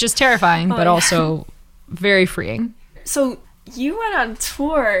 which is terrifying, but also very freeing. So you went on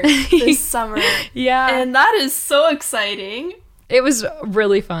tour this summer. And that is so exciting. It was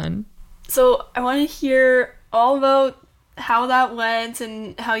really fun. So I want to hear all about how that went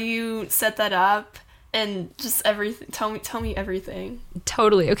and how you set that up and just everything. Tell me everything.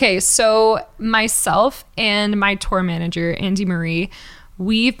 Totally. Okay, so myself and my tour manager, Andy Marie,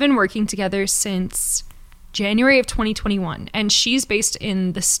 we've been working together since January of 2021, and she's based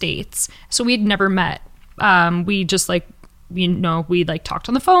in the States, so we'd never met. We just we talked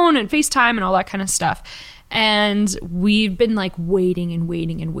on the phone and FaceTime and all that kind of stuff. And we've been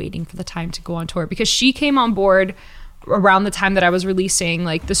waiting for the time to go on tour, because she came on board around the time that I was releasing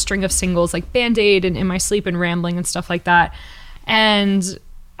like the string of singles like Band-Aid and In My Sleep and Rambling and stuff like that. And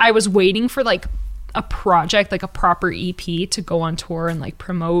I was waiting for like a project, like a proper EP to go on tour and like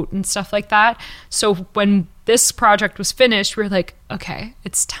promote and stuff like that. So when this project was finished, we were like, okay,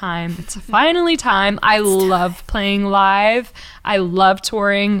 it's time. It's finally time. I love playing live. I love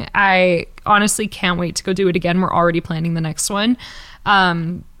touring. I honestly can't wait to go do it again. We're already planning the next one.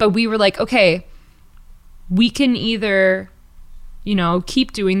 But we were like, okay, we can either,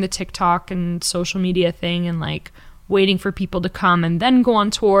 keep doing the TikTok and social media thing and like waiting for people to come and then go on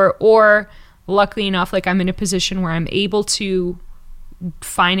tour, or luckily enough, like I'm in a position where I'm able to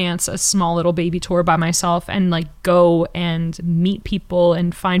finance a small little baby tour by myself and like go and meet people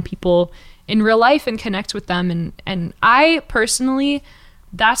and find people in real life and connect with them. And I personally,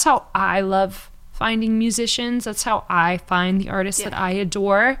 that's how I love finding musicians. That's how I find the artists that I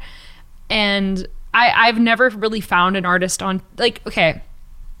adore. And I've never really found an artist on, like, okay,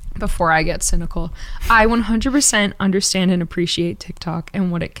 before I get cynical, I 100% understand and appreciate TikTok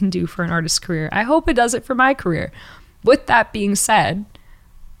and what it can do for an artist's career. I hope it does it for my career. With that being said,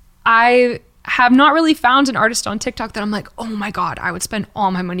 I have not really found an artist on TikTok that I'm like, oh my God, I would spend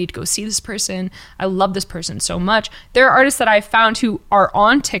all my money to go see this person. I love this person so much. There are artists that I've found who are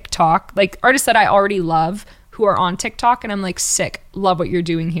on TikTok, like artists that I already love who are on TikTok, and I'm like, sick, love what you're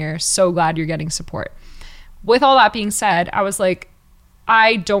doing here. So glad you're getting support. With all that being said, I was like,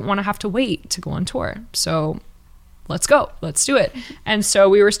 I don't want to have to wait to go on tour. So let's go, let's do it. And so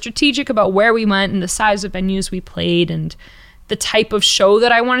we were strategic about where we went and the size of venues we played and the type of show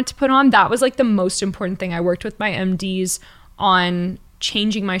that I wanted to put on. That was like the most important thing. I worked with my MDs on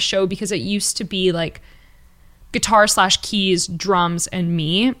changing my show because it used to be like guitar/keys, drums, and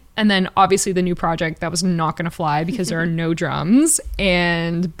me. And then obviously the new project, that was not going to fly because there are no drums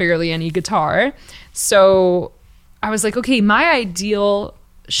and barely any guitar. So I was like, okay, my ideal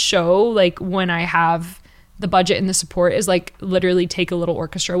show, like when I have the budget and the support, is like literally take a little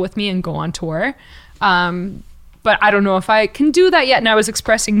orchestra with me and go on tour. But I don't know if I can do that yet. And I was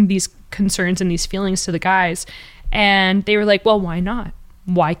expressing these concerns and these feelings to the guys. And they were like, well, why not?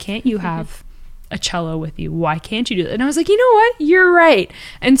 Why can't you have a cello with you? Why can't you do that? And I was like, you know what? You're right.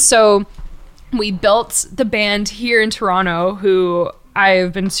 And so we built the band here in Toronto, who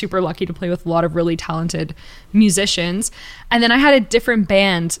I've been super lucky to play with a lot of really talented musicians. And then I had a different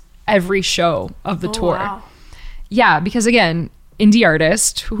band every show of the tour. Wow. Yeah, because again, indie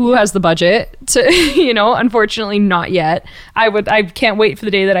artist who has the budget to, you know, unfortunately not yet. I can't wait for the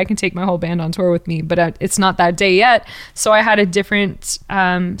day that I can take my whole band on tour with me, but it's not that day yet. So I had a different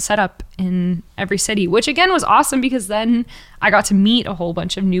setup in every city, which again was awesome because then I got to meet a whole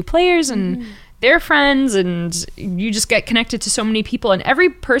bunch of new players and their friends, and you just get connected to so many people, and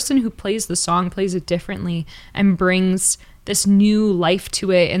every person who plays the song plays it differently and brings this new life to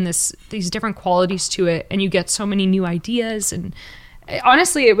it and these different qualities to it, and you get so many new ideas. And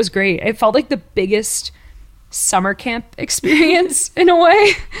honestly, it was great. It felt like the biggest summer camp experience in a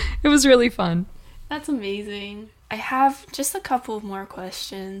way. It was really fun. That's amazing. I have just a couple more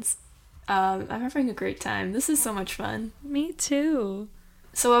questions. I'm having a great time. This is so much fun. Me too.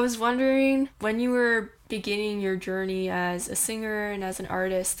 So I was wondering, when you were beginning your journey as a singer and as an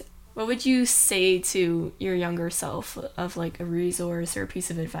artist, what would you say to your younger self of like a resource or a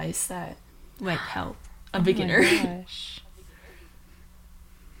piece of advice that might help a beginner? My gosh.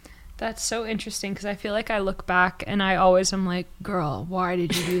 That's so interesting because I feel like I look back and I always am like, girl, why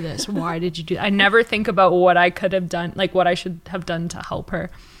did you do this? Why did you do that? I never think about what I could have done, like what I should have done to help her.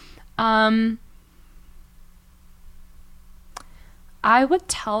 I would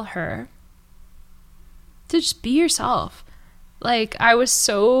tell her to just be yourself. Like, I was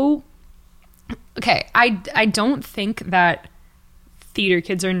so... Okay, I don't think that theater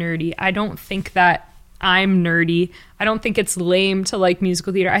kids are nerdy. I don't think that I'm nerdy. I don't think it's lame to like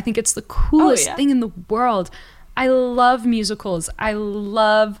musical theater. I think it's the coolest thing in the world. I love musicals. I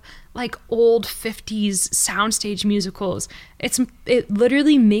love like old 50s soundstage musicals. It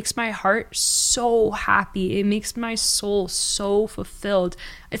literally makes my heart so happy. It makes my soul so fulfilled.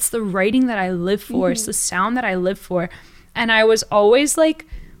 It's the writing that I live for. It's the sound that I live for. And I was always like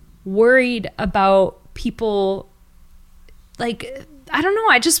worried about people, like, I don't know,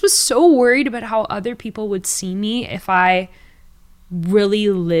 I just was so worried about how other people would see me if I really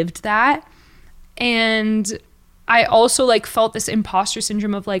lived that. And I also like felt this imposter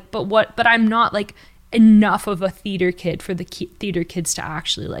syndrome of like, but I'm not like enough of a theater kid for the theater kids to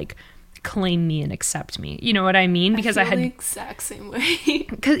actually like claim me and accept me. You know what I mean? Because I had the exact same way.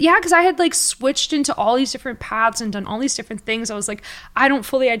 Because I had like switched into all these different paths and done all these different things. I was like, I don't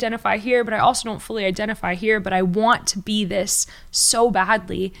fully identify here, but I also don't fully identify here, but I want to be this so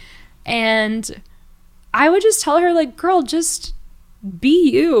badly. And I would just tell her like, girl, just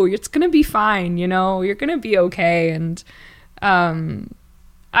be you. It's gonna be fine, you know, you're gonna be okay. And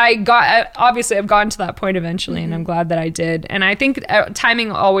I've gotten to that point eventually, and I'm glad that I did. And I think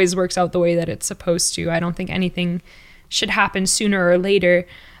timing always works out the way that it's supposed to. I don't think anything should happen sooner or later.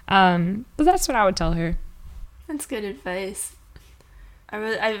 But that's what I would tell her. That's good advice.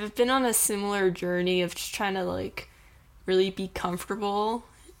 I've been on a similar journey of just trying to like really be comfortable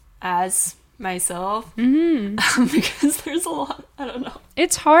as myself, because there's a lot, I don't know.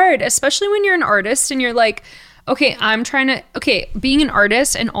 It's hard, especially when you're an artist and you're like, Okay, being an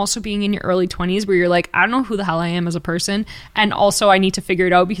artist and also being in your early 20s where you're like, I don't know who the hell I am as a person. And also I need to figure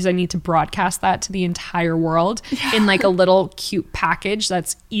it out because I need to broadcast that to the entire world in like a little cute package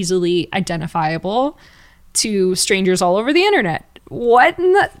that's easily identifiable to strangers all over the internet. What?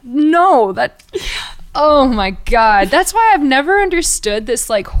 No, that... Oh my God. That's why I've never understood this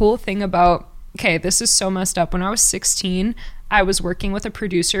like whole thing about, okay, this is so messed up. When I was 16, I was working with a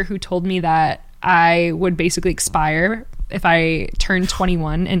producer who told me that I would basically expire if I turned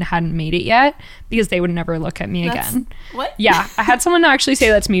 21 and hadn't made it yet because they would never look at me again. What? Yeah. I had someone actually say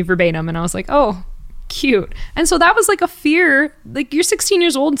that to me verbatim and I was like, oh, cute. And so that was like a fear. Like you're 16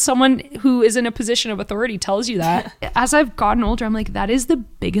 years old, someone who is in a position of authority tells you that. As I've gotten older, I'm like, that is the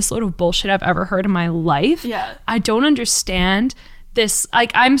biggest load of bullshit I've ever heard in my life. Yeah. I don't understand this.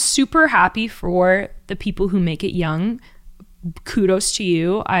 Like, I'm super happy for the people who make it young. Kudos to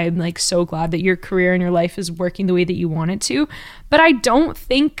you. I'm like so glad that your career and your life is working the way that you want it to. But I don't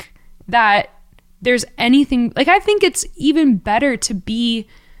think that there's anything, like, I think it's even better to be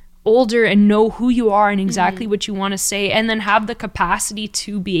older and know who you are and exactly what you want to say, and then have the capacity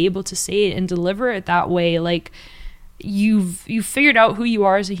to be able to say it and deliver it that way. Like you've figured out who you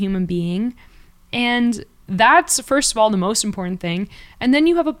are as a human being, and that's first of all the most important thing. And then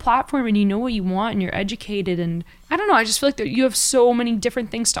you have a platform and you know what you want and you're educated, and I don't know, I just feel like that you have so many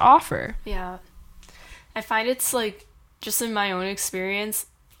different things to offer. Yeah, I find it's like, just in my own experience,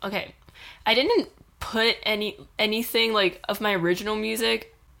 okay, I didn't put anything like of my original music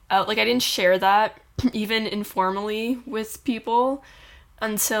out. Like I didn't share that even informally with people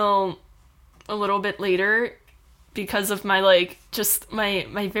until a little bit later because of my like just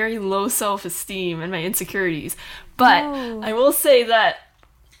my very low self-esteem and my insecurities. But I will say that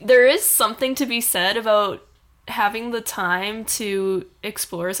there is something to be said about having the time to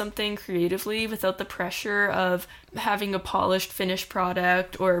explore something creatively without the pressure of having a polished finished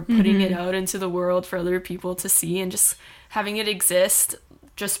product or putting it out into the world for other people to see, and just having it exist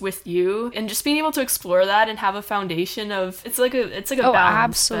just with you, and just being able to explore that and have a foundation of it's like a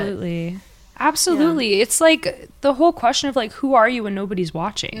balance. Absolutely. Yeah. It's like the whole question of like, who are you when nobody's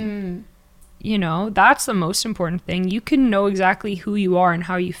watching? You know, that's the most important thing. You can know exactly who you are and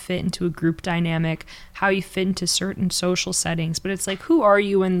how you fit into a group dynamic, how you fit into certain social settings, but it's like, who are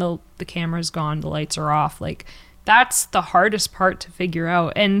you when the camera's gone, the lights are off? Like, that's the hardest part to figure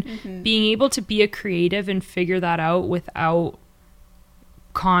out. And being able to be a creative and figure that out without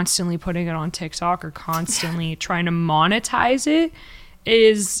constantly putting it on TikTok or constantly trying to monetize it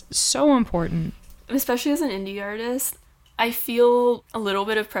is so important. Especially as an indie artist, I feel a little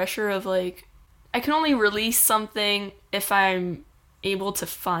bit of pressure of like, I can only release something if I'm able to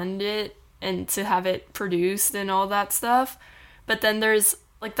fund it and to have it produced and all that stuff. But then there's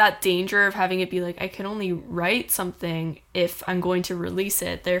like that danger of having it be like, I can only write something if I'm going to release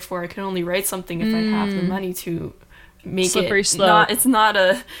it. Therefore, I can only write something if I have the money to make slippery it slope. That's not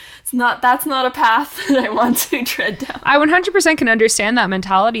a path that I want to tread down. I 100% can understand that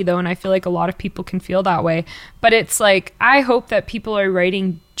mentality though, and I feel like a lot of people can feel that way. But it's like, I hope that people are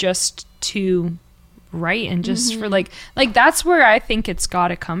writing just to write and just for like that's where I think it's got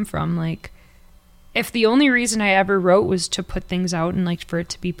to come from. Like, if the only reason I ever wrote was to put things out and like for it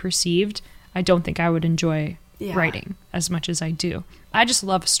to be perceived, I don't think I would enjoy writing as much as I do. I just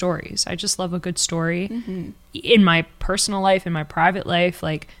love stories. I just love a good story in my personal life, in my private life.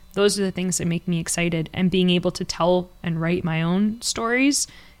 Like, those are the things that make me excited, and being able to tell and write my own stories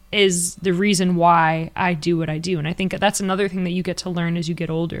is the reason why I do what I do. And I think that's another thing that you get to learn as you get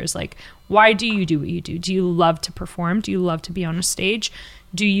older is like, why do you do what you do? Do you love to perform? Do you love to be on a stage?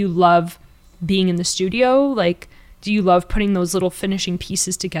 Do you love being in the studio? Like, do you love putting those little finishing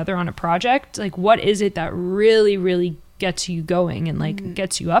pieces together on a project? Like, what is it that really, really gets you going and like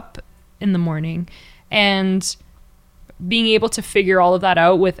gets you up in the morning? And being able to figure all of that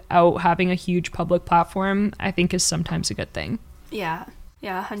out without having a huge public platform, I think is sometimes a good thing. Yeah,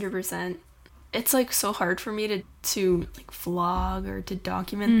 100%. It's like so hard for me to like vlog or to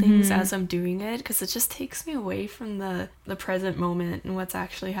document things as I'm doing it, because it just takes me away from the present moment and what's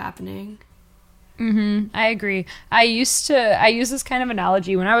actually happening. I agree. I use this kind of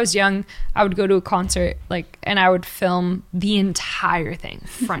analogy. When I was young, I would go to a concert, like, and I would film the entire thing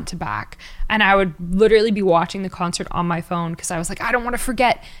front to back. And I would literally be watching the concert on my phone because I was like, I don't want to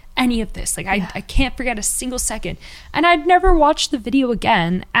forget any of this. Like, I can't forget a single second. And I'd never watch the video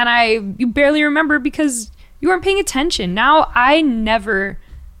again. And you barely remember because you weren't paying attention. Now I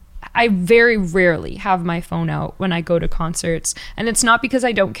very rarely have my phone out when I go to concerts. And it's not because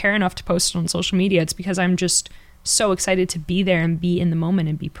I don't care enough to post it on social media. It's because I'm just so excited to be there and be in the moment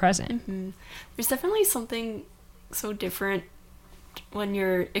and be present. There's definitely something so different when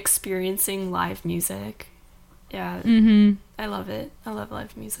you're experiencing live music. Yeah. I love it. I love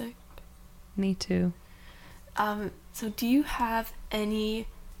live music. Me too. So do you have any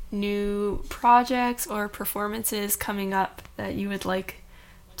new projects or performances coming up that you would like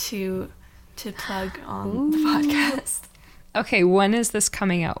to plug on the podcast? Okay, when is this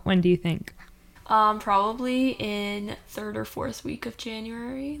coming out? When do you think? Probably in 3rd or 4th week of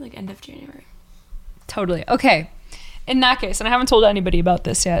January, like end of January. Totally. Okay. In that case, and I haven't told anybody about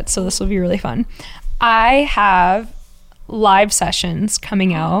this yet, so this will be really fun. I have live sessions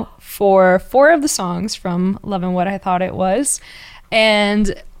coming out for 4 of the songs from Love and What I Thought It Was.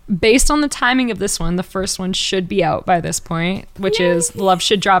 And based on the timing of this one, the first one should be out by this point, which is Love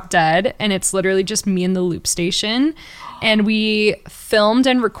Should Drop Dead. And it's literally just me and the loop station. And we filmed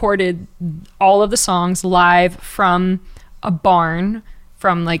and recorded all of the songs live from a barn,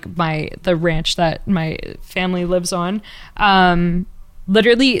 from like the ranch that my family lives on.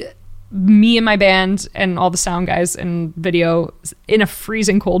 Literally me and my band and all the sound guys and video in a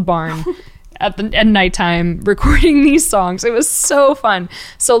freezing cold barn at nighttime recording these songs. It was so fun.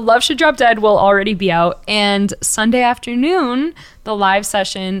 So Love Should Drop Dead will already be out, and Sunday afternoon the live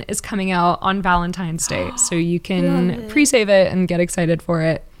session is coming out on Valentine's Day, so you can pre-save it and get excited for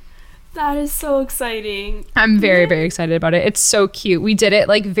it. That is so exciting. I'm very, very excited about it. It's so cute. We did it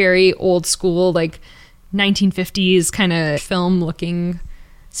like very old school, like 1950s kind of film looking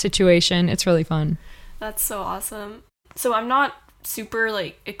situation. It's really fun. That's so awesome. So I'm not super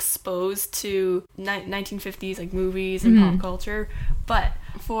like exposed to 1950s like movies and pop culture, but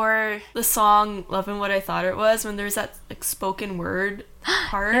for the song Love and What I Thought It Was, when there's that like spoken word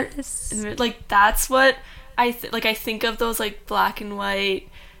part, and, like that's what I think of, those like black and white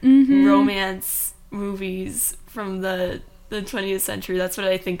romance movies from the 20th century. That's what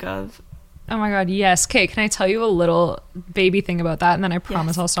I think of. Oh my God, yes. Okay, can I tell you a little baby thing about that? And then I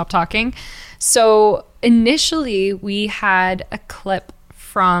promise I'll stop talking. So initially we had a clip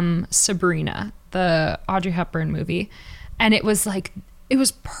from Sabrina, the Audrey Hepburn movie. And it was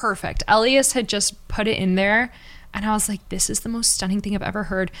perfect. Elias had just put it in there. And I was like, this is the most stunning thing I've ever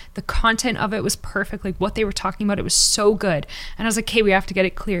heard. The content of it was perfect. Like what they were talking about, it was so good. And I was like, okay, we have to get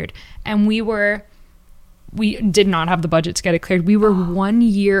it cleared. And we did not have the budget to get it cleared. We were 1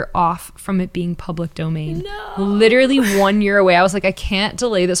 year off from it being public domain. No. Literally 1 year away. I was like, I can't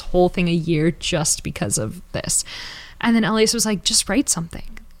delay this whole thing a year just because of this. And then Elias was like, just write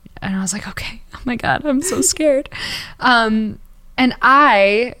something. And I was like, okay. Oh my God, I'm so scared. And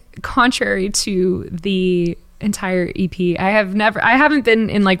I, contrary to the entire EP, I haven't been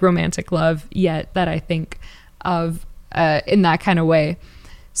in like romantic love yet that I think of in that kind of way.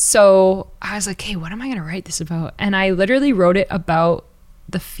 So I was like, hey, what am I going to write this about? And I literally wrote it about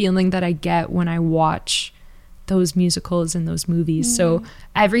the feeling that I get when I watch those musicals and those movies. So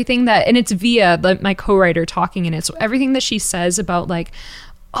everything that, and it's via my co-writer talking in it. So everything that she says about like,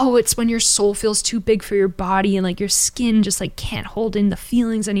 oh, it's when your soul feels too big for your body and like your skin just like can't hold in the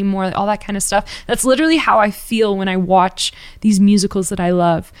feelings anymore, like all that kind of stuff. That's literally how I feel when I watch these musicals that I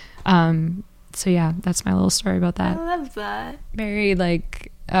love. So yeah, that's my little story about that. I love that. Very like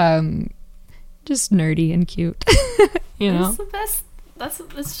just nerdy and cute. You know, it's the best.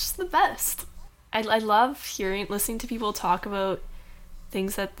 It's just the best. I love listening to people talk about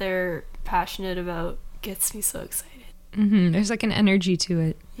things that they're passionate about. Gets me so excited. There's like an energy to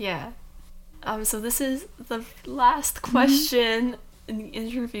it. Yeah. So this is the last question in the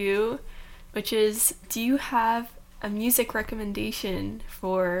interview, which is, do you have a music recommendation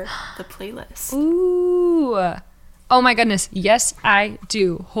for the playlist? Ooh. Oh my goodness. Yes, I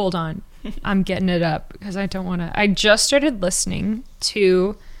do. Hold on. I'm getting it up because I don't want to. I just started listening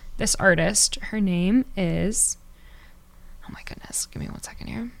to this artist. Her name is, oh my goodness. Give me 1 second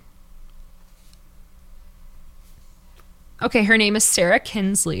here. Okay, her name is Sarah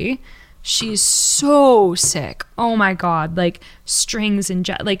Kinsley. She's so sick. Oh my God. Like strings and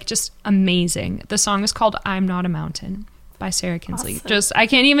like just amazing. The song is called I'm Not a Mountain by Sarah Kinsley. Awesome. Just, I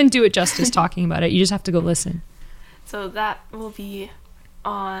can't even do it justice talking about it. You just have to go listen. So that will be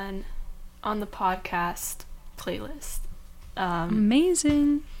on the podcast playlist.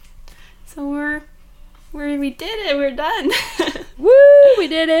 Amazing. So we did it. We're done. Woo! We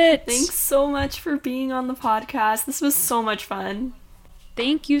did it. Thanks so much for being on the podcast. This was so much fun.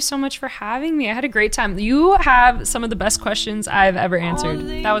 Thank you so much for having me. I had a great time. You have some of the best questions I've ever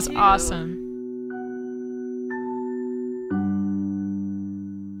answered. That was awesome.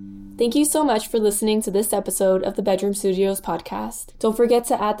 Thank you so much for listening to this episode of the Bedroom Studios podcast. Don't forget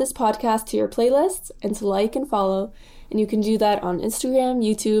to add this podcast to your playlists and to like and follow. and you can do that on Instagram,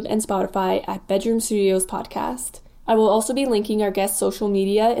 YouTube, and Spotify at Bedroom Studios Podcast. I will also be linking our guests' social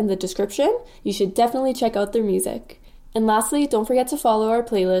media in the description. You should definitely check out their music. And lastly, don't forget to follow our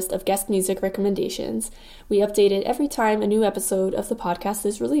playlist of guest music recommendations. We update it every time a new episode of the podcast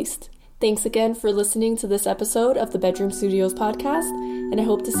is released. Thanks again for listening to this episode of the Bedroom Studios Podcast, and I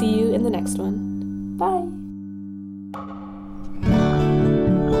hope to see you in the next one. Bye!